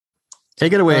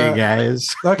 Take it away,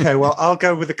 guys. Okay, well, I'll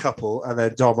go with a couple, and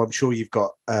then Dom, I'm sure you've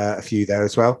got a few there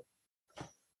as well.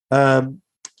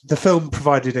 The film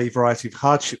provided a variety of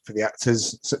hardship for the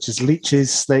actors, such as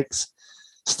leeches, snakes,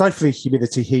 stifling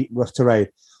humidity, heat, and rough terrain.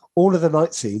 All of the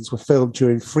night scenes were filmed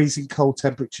during freezing cold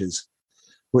temperatures,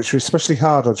 which were especially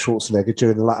hard on Schwarzenegger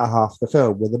during the latter half of the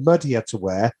film, when the mud he had to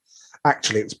wear,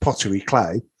 actually it was pottery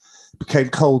clay, became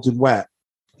cold and wet.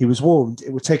 He was warned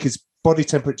it would take his body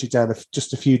temperature down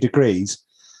just a few degrees,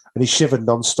 and he shivered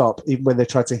non-stop. Even when they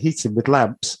tried to heat him with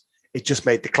lamps, it just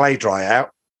made the clay dry out.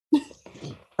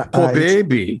 Poor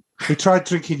baby. He tried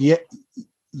drinking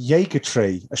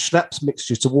Jägertree, a schnapps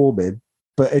mixture, to warm him,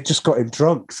 but it just got him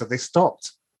drunk, so they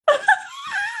stopped.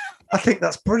 I think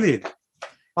that's brilliant.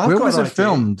 Where was it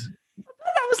filmed?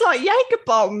 That was like Jaeger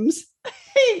bombs.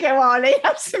 Here you go, Arnie.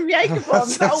 Have some Jaeger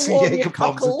bombs. That'll warm your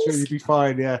cockles. You'll be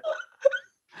fine, yeah.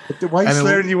 Why are you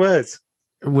slurring your words?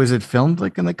 Was it filmed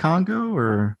like in the Congo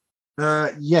or?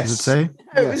 Yes. Does it say?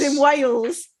 No, it was in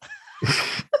Wales.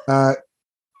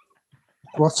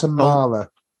 Guatemala.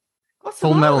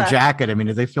 Full Metal Jacket. I mean,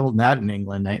 did they film that in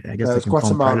England? I guess they can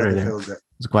film Predator there.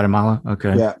 It's Guatemala.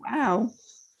 Okay. Yeah. Wow.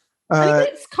 I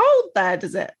think it's cold there,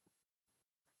 does it?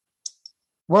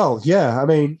 Well, yeah. I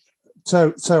mean,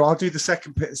 so I'll do the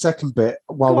second bit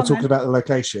while we're talking about the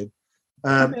location.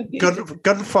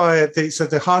 Gunfire. So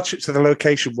the hardships of the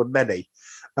location were many.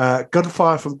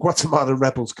 Gunfire from Guatemalan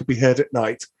rebels could be heard at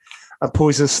night, and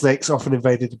poisonous snakes often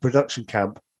invaded the production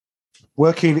camp.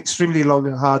 Working extremely long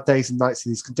and hard days and nights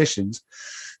in these conditions,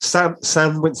 Sam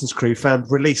Winston's crew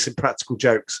found release in practical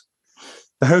jokes.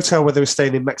 The hotel where they were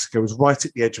staying in Mexico was right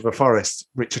at the edge of a forest,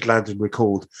 Richard Landon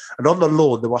recalled. And on the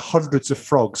lawn, there were hundreds of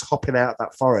frogs hopping out of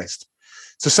that forest.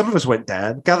 So some of us went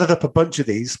down, gathered up a bunch of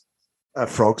these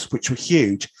frogs, which were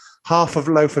huge, half a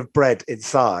loaf of bread in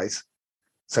size.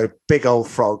 So big old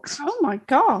frogs. Oh, my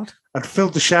God. And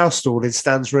filled the shower stall in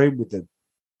Stan's room with them.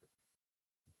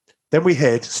 Then we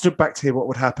hid, stood back to hear what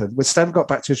would happen. When Stan got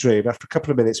back to his room, after a couple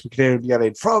of minutes, we could hear him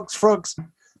yelling, "Frogs, frogs!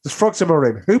 There's frogs in my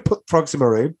room." Who put frogs in my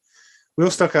room? We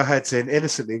all stuck our heads in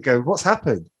innocently and go, "What's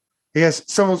happened?"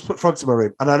 Someone's put frogs in my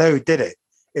room. And I know who did it.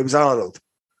 It was Arnold.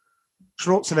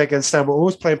 Schwarzenegger and Stan were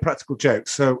always playing practical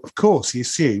jokes. So, of course, he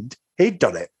assumed he'd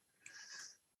done it.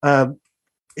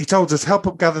 He told us, "Help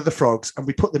up gather the frogs," and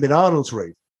we put them in Arnold's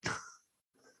room.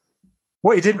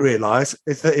 What he didn't realise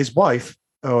is that his wife,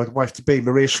 or wife-to-be,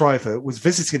 Maria Shriver, was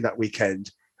visiting that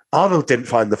weekend. Arnold didn't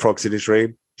find the frogs in his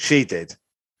room. She did.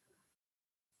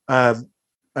 And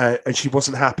she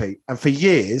wasn't happy. And for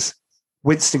years,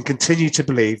 Winston continued to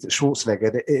believe that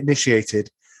Schwarzenegger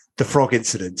initiated the frog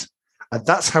incident. And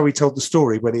that's how he told the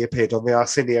story when he appeared on the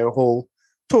Arsenio Hall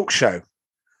talk show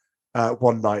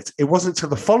one night. It wasn't until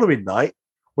the following night,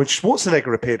 when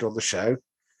Schwarzenegger appeared on the show,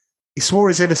 he swore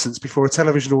his innocence before a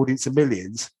television audience of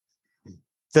millions,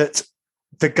 that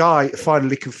the guy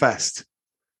finally confessed.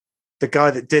 The guy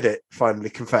that did it finally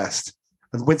confessed.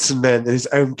 And Winston learned that his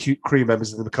own cute crew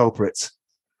members are the culprits.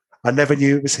 I never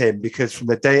knew it was him because from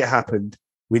the day it happened,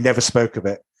 we never spoke of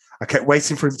it. I kept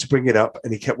waiting for him to bring it up,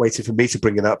 and he kept waiting for me to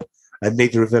bring it up, and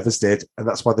neither of us did. And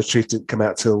that's why the truth didn't come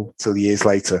out till years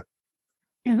later.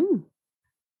 Ooh.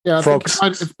 Yeah, I think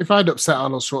if I'd upset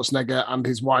Arnold Schwarzenegger and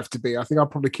his wife-to-be, I think I'd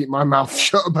probably keep my mouth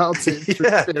shut about it.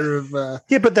 Fear of,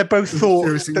 but they both thought,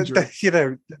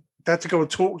 they had to go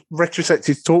on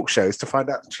retrospective talk shows to find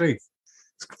out the truth.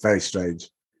 It's very strange.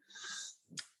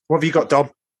 What have you got, Dom?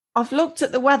 I've looked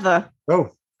at the weather. Oh.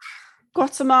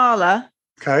 Guatemala.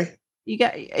 Okay.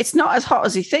 It's not as hot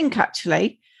as you think,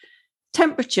 actually.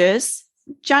 Temperatures,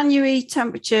 January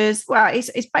temperatures, well,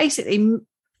 it's basically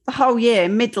the whole year,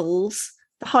 middles.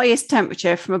 The highest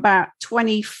temperature from about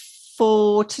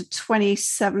 24 to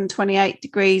 27, 28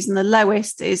 degrees, and the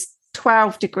lowest is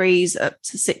 12 degrees up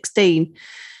to 16.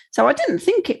 So I didn't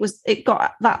think it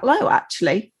got that low,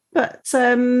 actually. But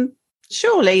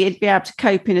surely you'd be able to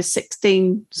cope in a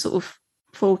 16, sort of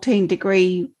 14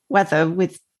 degree weather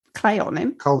with clay on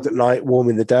him. Cold at night, warm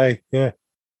in the day. Yeah.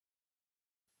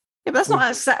 Yeah, but that's not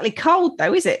exactly cold,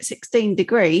 though, is it? 16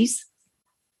 degrees.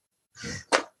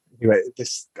 Anyway,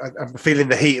 I'm feeling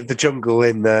the heat of the jungle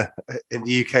in the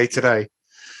UK today,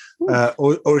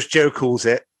 or as Joe calls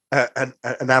it, an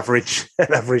average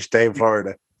day in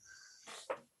Florida.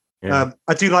 Yeah.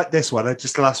 I do like this one.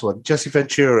 Just the last one. Jesse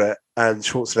Ventura and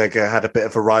Schwarzenegger had a bit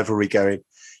of a rivalry going.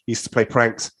 He used to play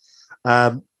pranks.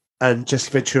 and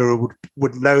Jesse Ventura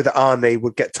would know that Arnie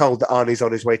would get told that Arnie's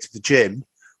on his way to the gym,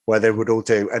 where they would all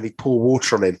do, and he'd pour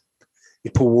water on him.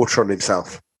 He'd pour water on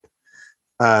himself.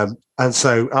 And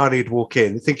so Arnie'd walk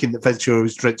in thinking that Ventura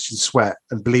was drenched in sweat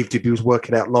and believed he was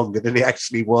working out longer than he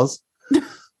actually was.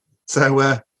 So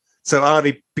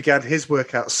Arnie began his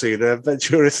workout sooner, and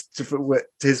Ventura's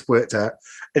his worked out.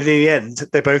 And in the end,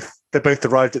 they both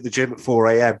arrived at the gym at 4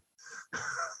 a.m.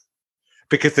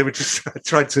 because they were just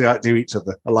trying to outdo each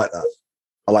other. I like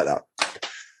that.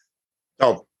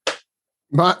 Tom.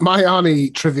 My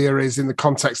Arnie trivia is in the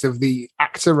context of the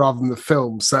actor rather than the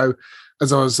film. So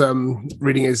as I was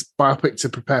reading his biopic to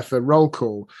prepare for Roll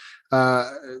Call,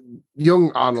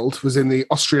 young Arnold was in the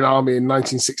Austrian army in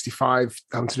 1965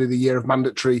 to do the year of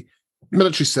mandatory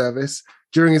military service.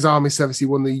 During his army service, he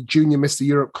won the Junior Mr.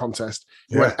 Europe contest.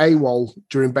 He went AWOL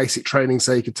during basic training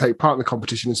so he could take part in the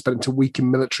competition and spent a week in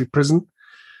military prison.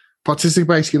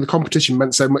 Participating in the competition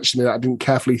meant so much to me that I didn't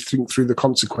carefully think through the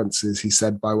consequences, he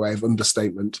said by way of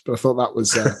understatement. But I thought that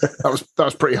was that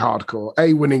was pretty hardcore.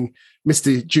 Winning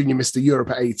Junior Mr. Europe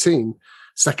at 18.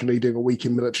 Secondly, doing a week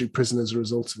in military prison as a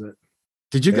result of it.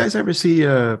 Did you guys ever see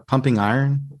Pumping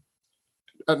Iron?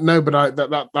 No, but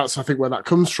that's I think where that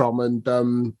comes from. And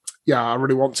I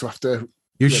really want to after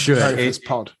you should this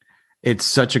pod. It's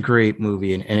such a great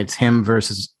movie, and it's him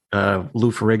versus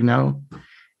Lou Ferrigno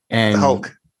and the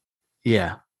Hulk.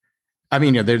 Yeah, I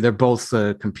mean, they're both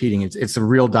competing. It's a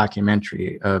real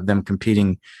documentary of them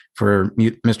competing for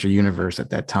Mr. Universe at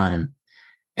that time.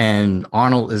 And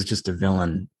Arnold is just a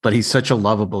villain, but he's such a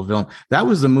lovable villain. That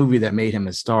was the movie that made him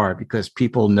a star because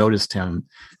people noticed him.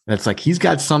 That's like, he's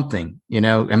got something, you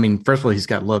know? I mean, first of all, he's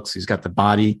got looks, he's got the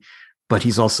body, but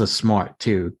he's also smart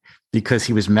too, because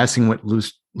he was messing with Lou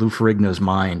Ferrigno's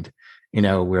mind, you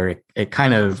know, where it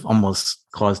kind of almost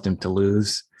caused him to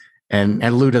lose. And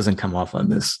Lou doesn't come off on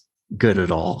this good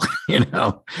at all. You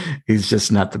know, he's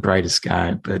just not the brightest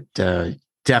guy, but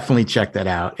definitely check that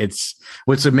out.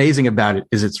 What's amazing about it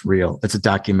is it's real. It's a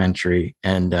documentary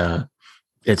and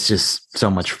it's just so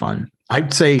much fun.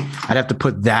 I'd say I'd have to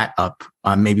put that up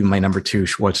on maybe my number 2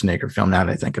 Schwarzenegger film now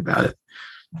that I think about it.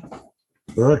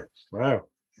 Right. Wow.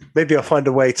 Maybe I'll find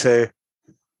a way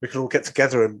we can all get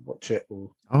together and watch it.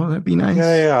 Oh, that'd be nice.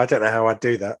 Yeah. I don't know how I'd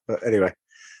do that, but anyway.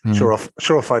 Sure,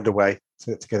 I'll find a way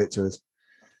to get it to us.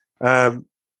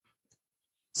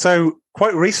 So,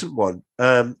 quite a recent one.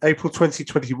 April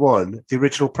 2021, the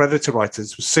original Predator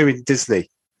writers were suing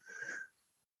Disney,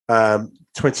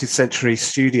 20th Century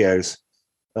Studios.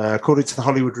 According to the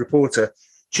Hollywood Reporter,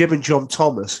 Jim and John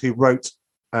Thomas, who wrote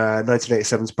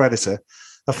 1987's Predator,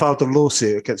 have filed a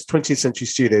lawsuit against 20th Century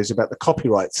Studios about the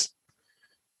copyrights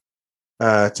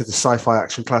to the sci-fi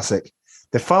action classic.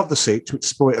 They filed the suit to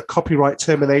exploit a copyright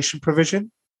termination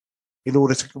provision in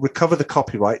order to recover the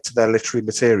copyright to their literary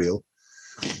material.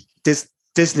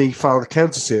 Disney filed a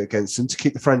countersuit against them to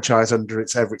keep the franchise under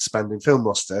its ever-expanding film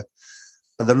roster,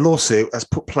 and the lawsuit has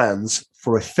put plans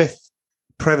for a 5th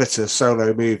Predator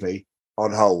solo movie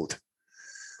on hold.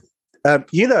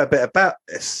 You know a bit about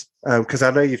this, because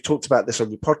I know you've talked about this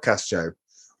on your podcast, Joe,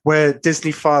 where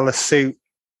Disney file a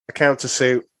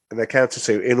countersuit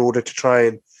in order to try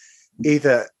and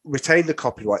either retain the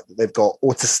copyright that they've got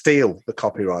or to steal the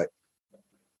copyright.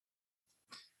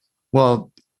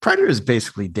 Well, Predator is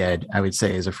basically dead, I would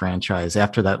say, as a franchise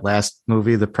after that last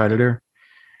movie, The Predator.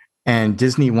 And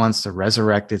Disney wants to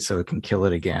resurrect it so it can kill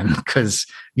it again. Because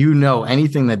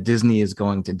anything that Disney is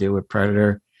going to do with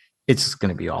Predator, it's going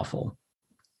to be awful.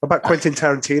 What about Quentin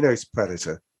Tarantino's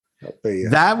Predator?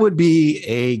 That would be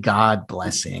a God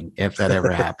blessing if that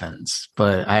ever happens.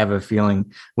 But I have a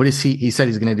feeling, what is he said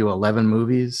he's going to do 11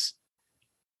 movies.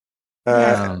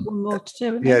 One more to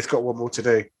do. Yeah, it's got one more to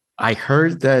do. I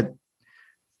heard that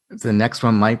the next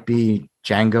one might be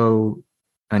Django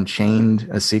Unchained,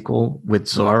 a sequel with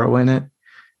Zorro in it.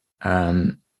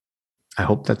 I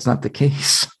hope that's not the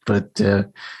case, but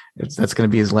that's going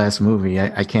to be his last movie.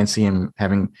 I can't see him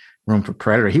having room for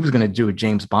Predator. He was going to do a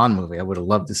James Bond movie. I would have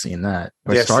loved to see that.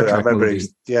 Or yes, Star Trek movie.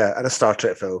 And a Star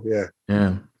Trek film. Yeah.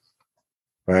 Yeah.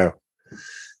 Wow.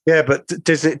 Yeah, but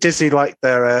Disney like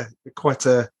they're quite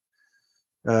a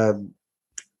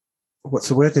what's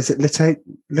the word? Is it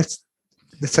litigious?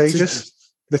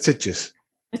 Litigious.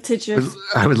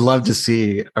 I would love to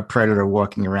see a Predator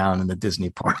walking around in the Disney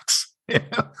parks,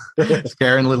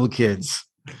 scaring little kids.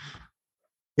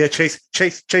 Yeah, chasing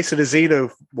a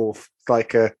xenomorph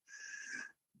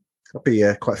that'd be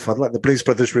quite fun, like the Blues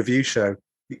Brothers review show.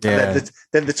 Yeah. And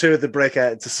then the two of them break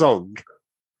out into song,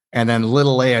 and then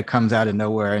little Leia comes out of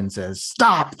nowhere and says,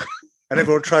 "Stop!" And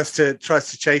everyone tries to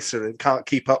chase her and can't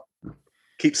keep up,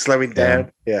 keep slowing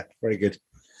down. Yeah, very good.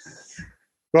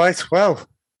 Right. Well,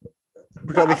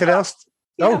 we got anything else?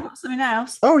 Yeah, Oh. I've got something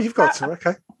else. Oh, you've got some.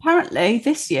 Okay. Apparently,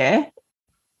 this year,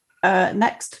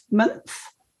 next month,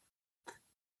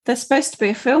 there's supposed to be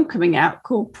a film coming out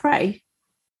called Prey.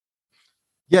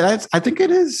 Yeah, I think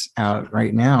it is out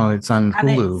right now. It's on And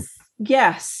Hulu.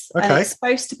 Yes. And Okay. it's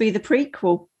supposed to be the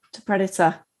prequel to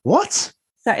Predator, What?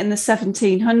 set in the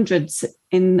 1700s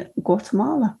in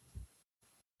Guatemala.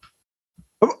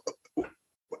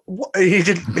 What? He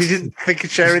didn't think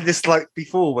of sharing this like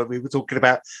before when we were talking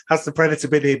about has the Predator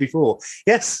been here before?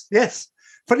 Yes.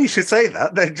 Funny you should say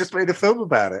that. They just made a film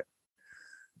about it.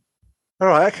 All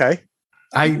right. Okay.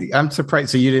 I'm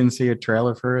surprised. So you didn't see a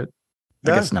trailer for it?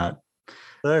 No. I guess not.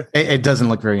 No. It doesn't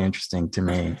look very interesting to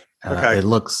me. Okay. It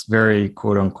looks very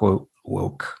quote unquote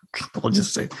woke. We'll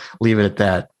just leave it at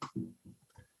that.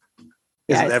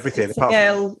 Isn't it's- everything it's a apart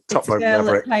girl, from Top it's a Bloke girl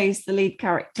Maverick? that plays the lead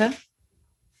character.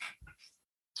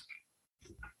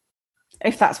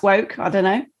 If that's woke, I don't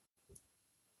know.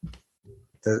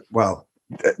 Well,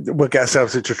 we'll get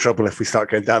ourselves into trouble if we start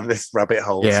going down this rabbit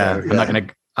hole. Yeah, so, I'm not going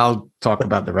to. I'll talk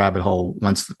about the rabbit hole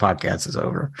once the podcast is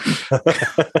over.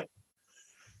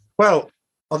 Well,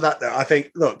 on that note, I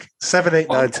think, look, 7, 8,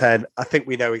 9, 10, I think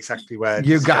we know exactly where.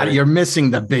 You it's got it. going. You're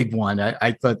missing the big one.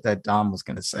 I thought that Dom was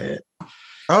going to say it.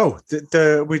 Oh,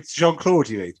 the with Jean-Claude,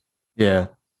 you mean? Yeah.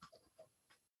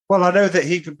 Well, I know that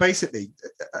he could basically,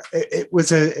 it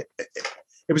was a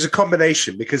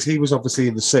combination because he was obviously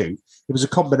in the suit. It was a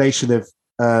combination of,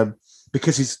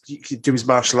 because he can do his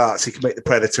martial arts, he can make the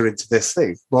Predator into this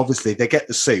thing. Well, obviously, they get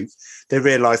the suit. They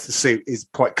realise the suit is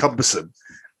quite cumbersome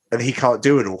and he can't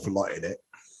do an awful lot in it.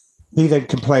 He then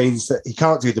complains that he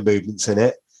can't do the movements in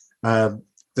it.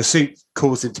 The suit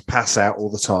caused him to pass out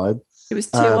all the time. It was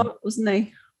too hot, wasn't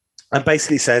he? And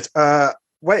basically said,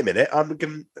 wait a minute,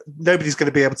 nobody's going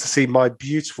to be able to see my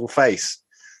beautiful face.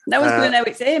 No one's going to know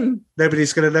it's him.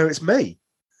 Nobody's going to know it's me.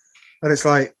 And it's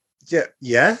like,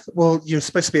 yeah, well, you're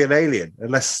supposed to be an alien,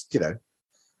 unless,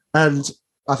 And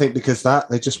I think because that,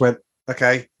 they just went,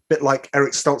 okay, a bit like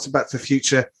Eric Stoltz in Back to the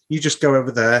Future, you just go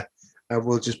over there and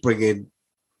we'll just bring in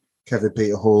Kevin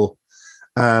Peter Hall.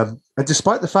 And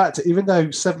despite the fact that even though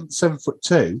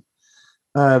 7'2",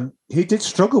 he did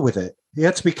struggle with it. He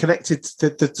had to be connected.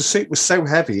 The suit was so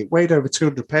heavy; it weighed over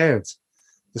 200 pounds.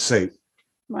 The suit,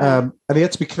 Wow. and he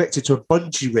had to be connected to a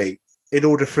bungee ring in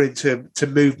order for him to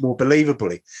move more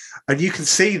believably. And you can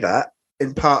see that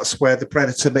in parts where the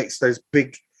Predator makes those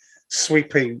big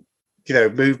sweeping,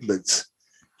 movements.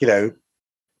 When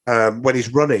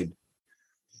he's running,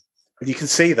 and you can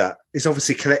see that he's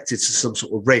obviously connected to some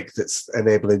sort of rig that's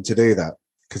enabling him to do that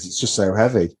because it's just so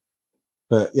heavy.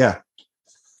 But yeah.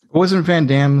 Wasn't Van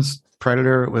Damme's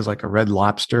Predator? It was like a red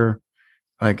lobster.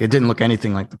 Like it didn't look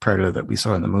anything like the Predator that we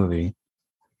saw in the movie.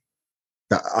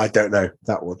 I don't know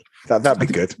that one. That'd be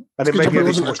good. And It's good job maybe it I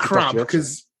need to wasn't a watch the crab documentary.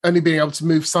 because only being able to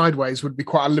move sideways would be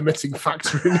quite a limiting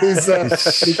factor in his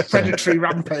predatory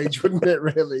rampage, wouldn't it?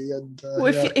 Really. And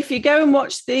Well, if you go and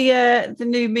watch the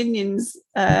new Minions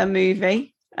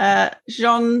movie,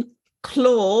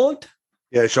 Jean-Claude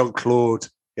Yeah, Jean-Claude.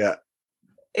 Yeah,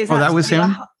 is that was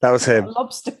actually him? that was a him.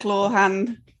 lobster claw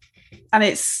hand, and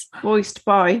it's voiced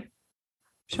by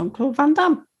Jean-Claude Van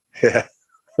Damme. Yeah.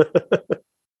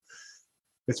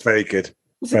 It's very good.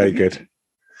 Very good.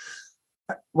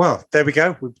 Well, there we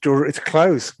go. We've drawn it to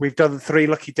close. We've done 3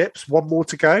 lucky dips, 1 more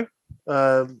to go.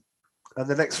 And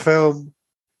the next film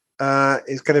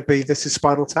is going to be This Is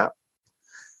Spinal Tap,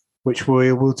 which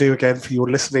we will do again for your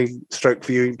listening stroke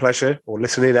viewing pleasure, or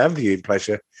listening and viewing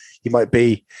pleasure. You might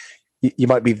be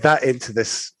that into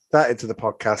the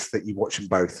podcast that you watch them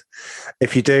both.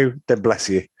 If you do, then bless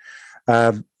you.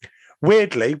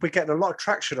 Weirdly, we're getting a lot of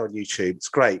traction on YouTube. It's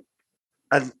great.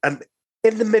 And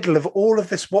in the middle of all of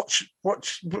this watch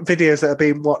videos that are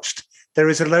being watched, there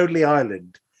is a lonely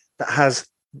island that has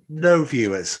no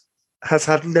viewers, has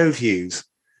had no views,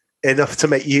 enough to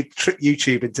make you trick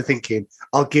YouTube into thinking,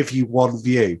 I'll give you 1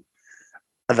 view.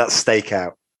 And that's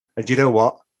Stakeout. And you know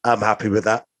what? I'm happy with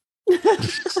that.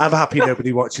 I'm happy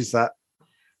nobody watches that.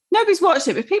 Nobody's watched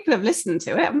it, but people have listened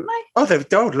to it, haven't they? Oh,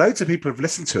 loads of people have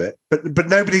listened to it, but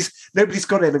nobody's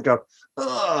gone in and gone,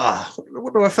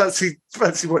 what do I fancy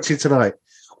watching tonight?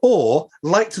 Or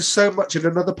liked us so much in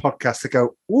another podcast to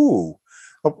go, ooh,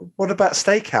 what about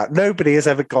Stakeout? Nobody has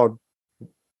ever gone,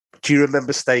 do you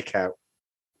remember Stakeout?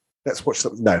 Let's watch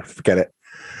something. No, forget it.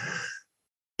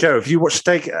 Joe, have you watched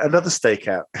another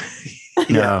Stakeout?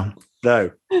 No.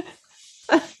 No.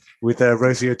 With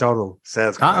Rosie O'Donnell.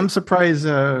 Sounds great. I'm surprised.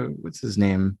 What's his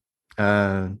name?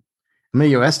 Emilio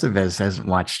Estevez hasn't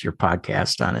watched your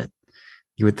podcast on it.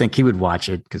 You would think he would watch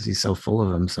it because he's so full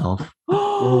of himself.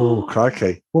 Oh,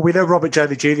 crikey. Well, we know Robert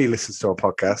Downey Jr. listens to our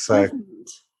podcast, so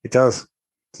he does.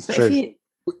 It's But true. if you,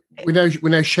 We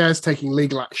know Cher's taking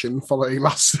legal action following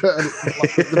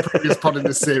the previous pod in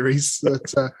the series.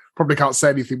 That probably can't say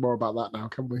anything more about that now,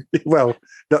 can we? Well,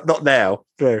 not now.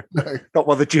 No. No, Not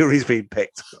while the jury's been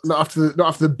picked. not after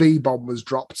the B bomb was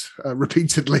dropped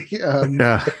repeatedly.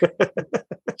 Yeah.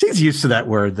 She's used to that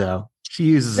word, though. She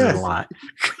uses it a lot.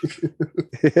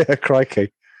 Yeah,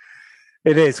 crikey.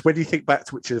 It is. When you think back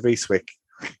to Witches of Eastwick,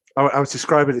 I was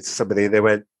describing it to somebody and they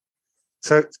went,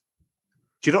 so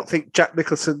do you not think Jack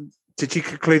Nicholson, did you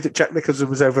conclude that Jack Nicholson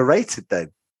was overrated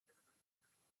then?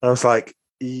 And I was like,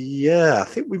 yeah, I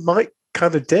think we might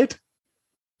kind of did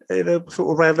in a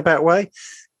sort of roundabout way.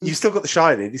 You still got The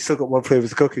Shining, you still got One Flew Over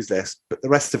the Cuckoo's Nest, but the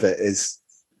rest of it is,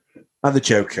 and The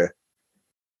Joker.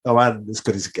 Oh, and as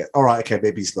good as it gets. All right, okay,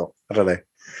 maybe he's not. I don't know.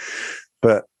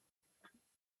 But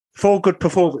 4 good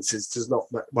performances does not,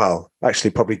 well, actually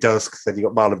probably does, because then you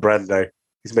got Marlon Brando.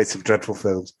 He's made some dreadful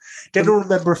films. Do you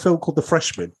remember a film called The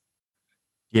Freshman?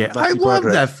 Yeah, I Matthew love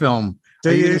Broderick. that film. Do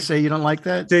Are you you? going to say you don't like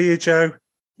that? Do you, Joe?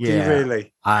 Yeah, Do you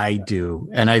really? I do.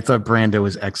 And I thought Brando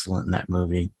was excellent in that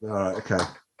movie. All right, okay.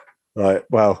 All right,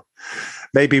 well,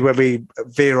 maybe when we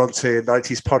veer onto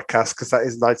 90s podcast, because that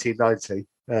is 1990,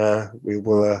 we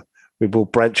will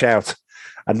branch out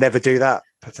and never do that,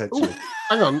 potentially. Ooh,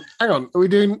 hang on. Are we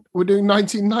doing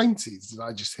 1990s? Did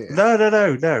I just hear?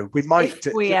 No. We might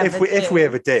If we if we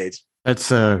ever did. That's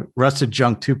Rusted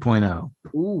Junk 2.0.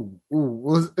 Ooh.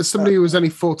 Well, as somebody who was only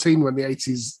 14 when the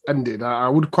 80s ended, I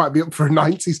would quite be up for a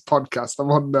 90s podcast. I'm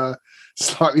on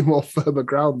slightly more firmer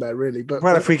ground there, really. But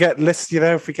Well, if we get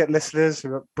listeners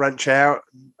who branch out,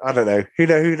 I don't know. Who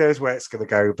knows where it's going to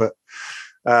go? But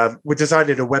we're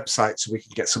designing a website so we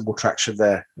can get some more traction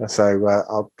there. So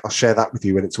I'll share that with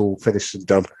you when it's all finished and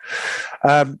done.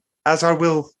 As I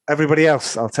will everybody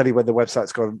else. I'll tell you when the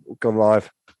website's gone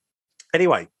live.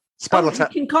 Anyway, Spinal you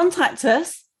Tap. can contact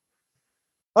us.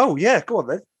 Oh yeah, go on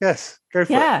then. Yes, go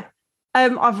for it. Yeah.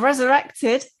 I've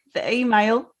resurrected the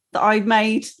email that I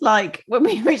made like when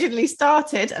we originally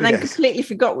started and then Yes. completely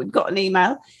forgot we'd got an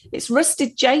email. It's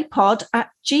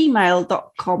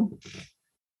rustedjpod@gmail.com.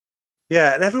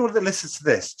 Yeah, and everyone that listens to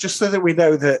this, just so that we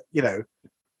know that,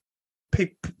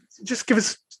 people, just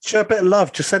show a bit of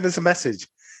love. Just send us a message.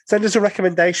 Send us a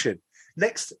recommendation.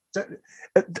 Next,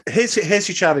 here's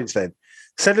your challenge then.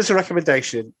 Send us a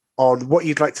recommendation on what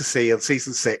you'd like to see on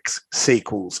season 6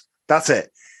 sequels. That's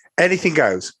it. Anything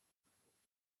goes.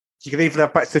 You can even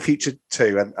have Back to the Future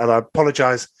 2. And I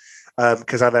apologise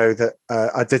because I know that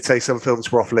I did say some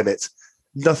films were off limits.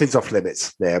 Nothing's off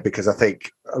limits there because I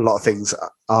think a lot of things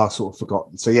are sort of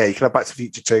forgotten. So yeah, you can have Back to the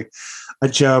Future 2.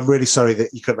 And Joe, I'm really sorry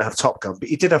that you couldn't have Top Gun, but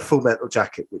you did have Full Metal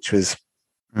Jacket, which was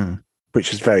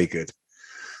very good.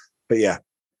 But yeah.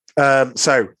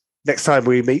 So next time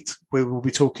we meet, we will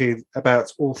be talking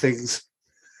about all things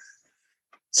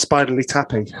spinally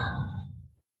tapping.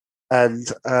 And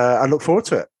I look forward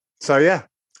to it. So yeah.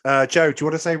 Joe, do you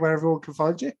want to say where everyone can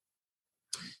find you?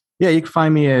 Yeah, you can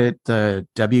find me at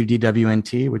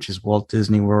WDWNT, which is Walt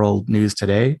Disney World News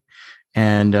Today.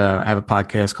 And I have a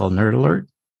podcast called Nerd Alert.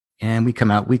 And we come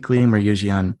out weekly, and we're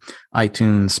usually on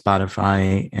iTunes,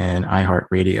 Spotify, and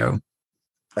iHeartRadio.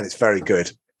 And it's very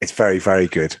good. It's very, very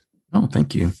good. Oh,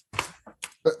 thank you.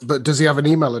 But does he have an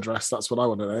email address? That's what I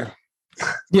want to know.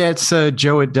 Yeah, it's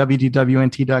Joe at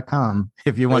WDWNT.com.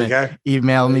 If you want to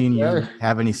email me and you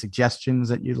have any suggestions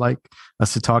that you'd like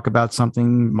us to talk about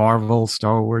something Marvel,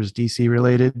 Star Wars, DC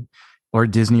related, or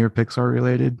Disney or Pixar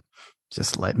related,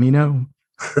 just let me know.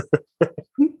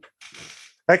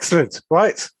 Excellent.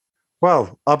 Right.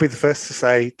 Well, I'll be the first to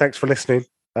say thanks for listening.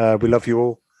 We love you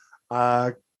all.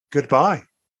 Goodbye.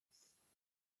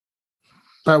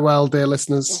 Farewell, dear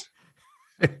listeners.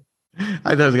 I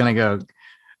thought I was going to go,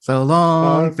 so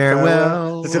long,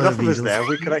 farewell. There's enough of us now.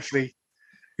 We can actually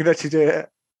do it.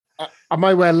 I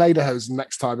might wear lederhosen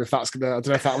next time if that's going to, I don't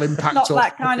know if that'll impact Not or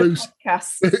that kind boost, of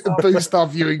podcast. boost our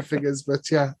viewing figures, but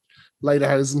yeah,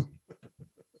 lederhosen.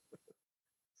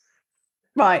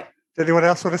 Right. Does anyone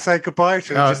else want to say goodbye?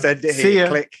 Should we just end it see here? ya.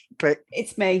 Click, click.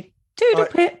 It's me. Doodle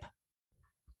Right. pip.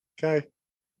 Okay.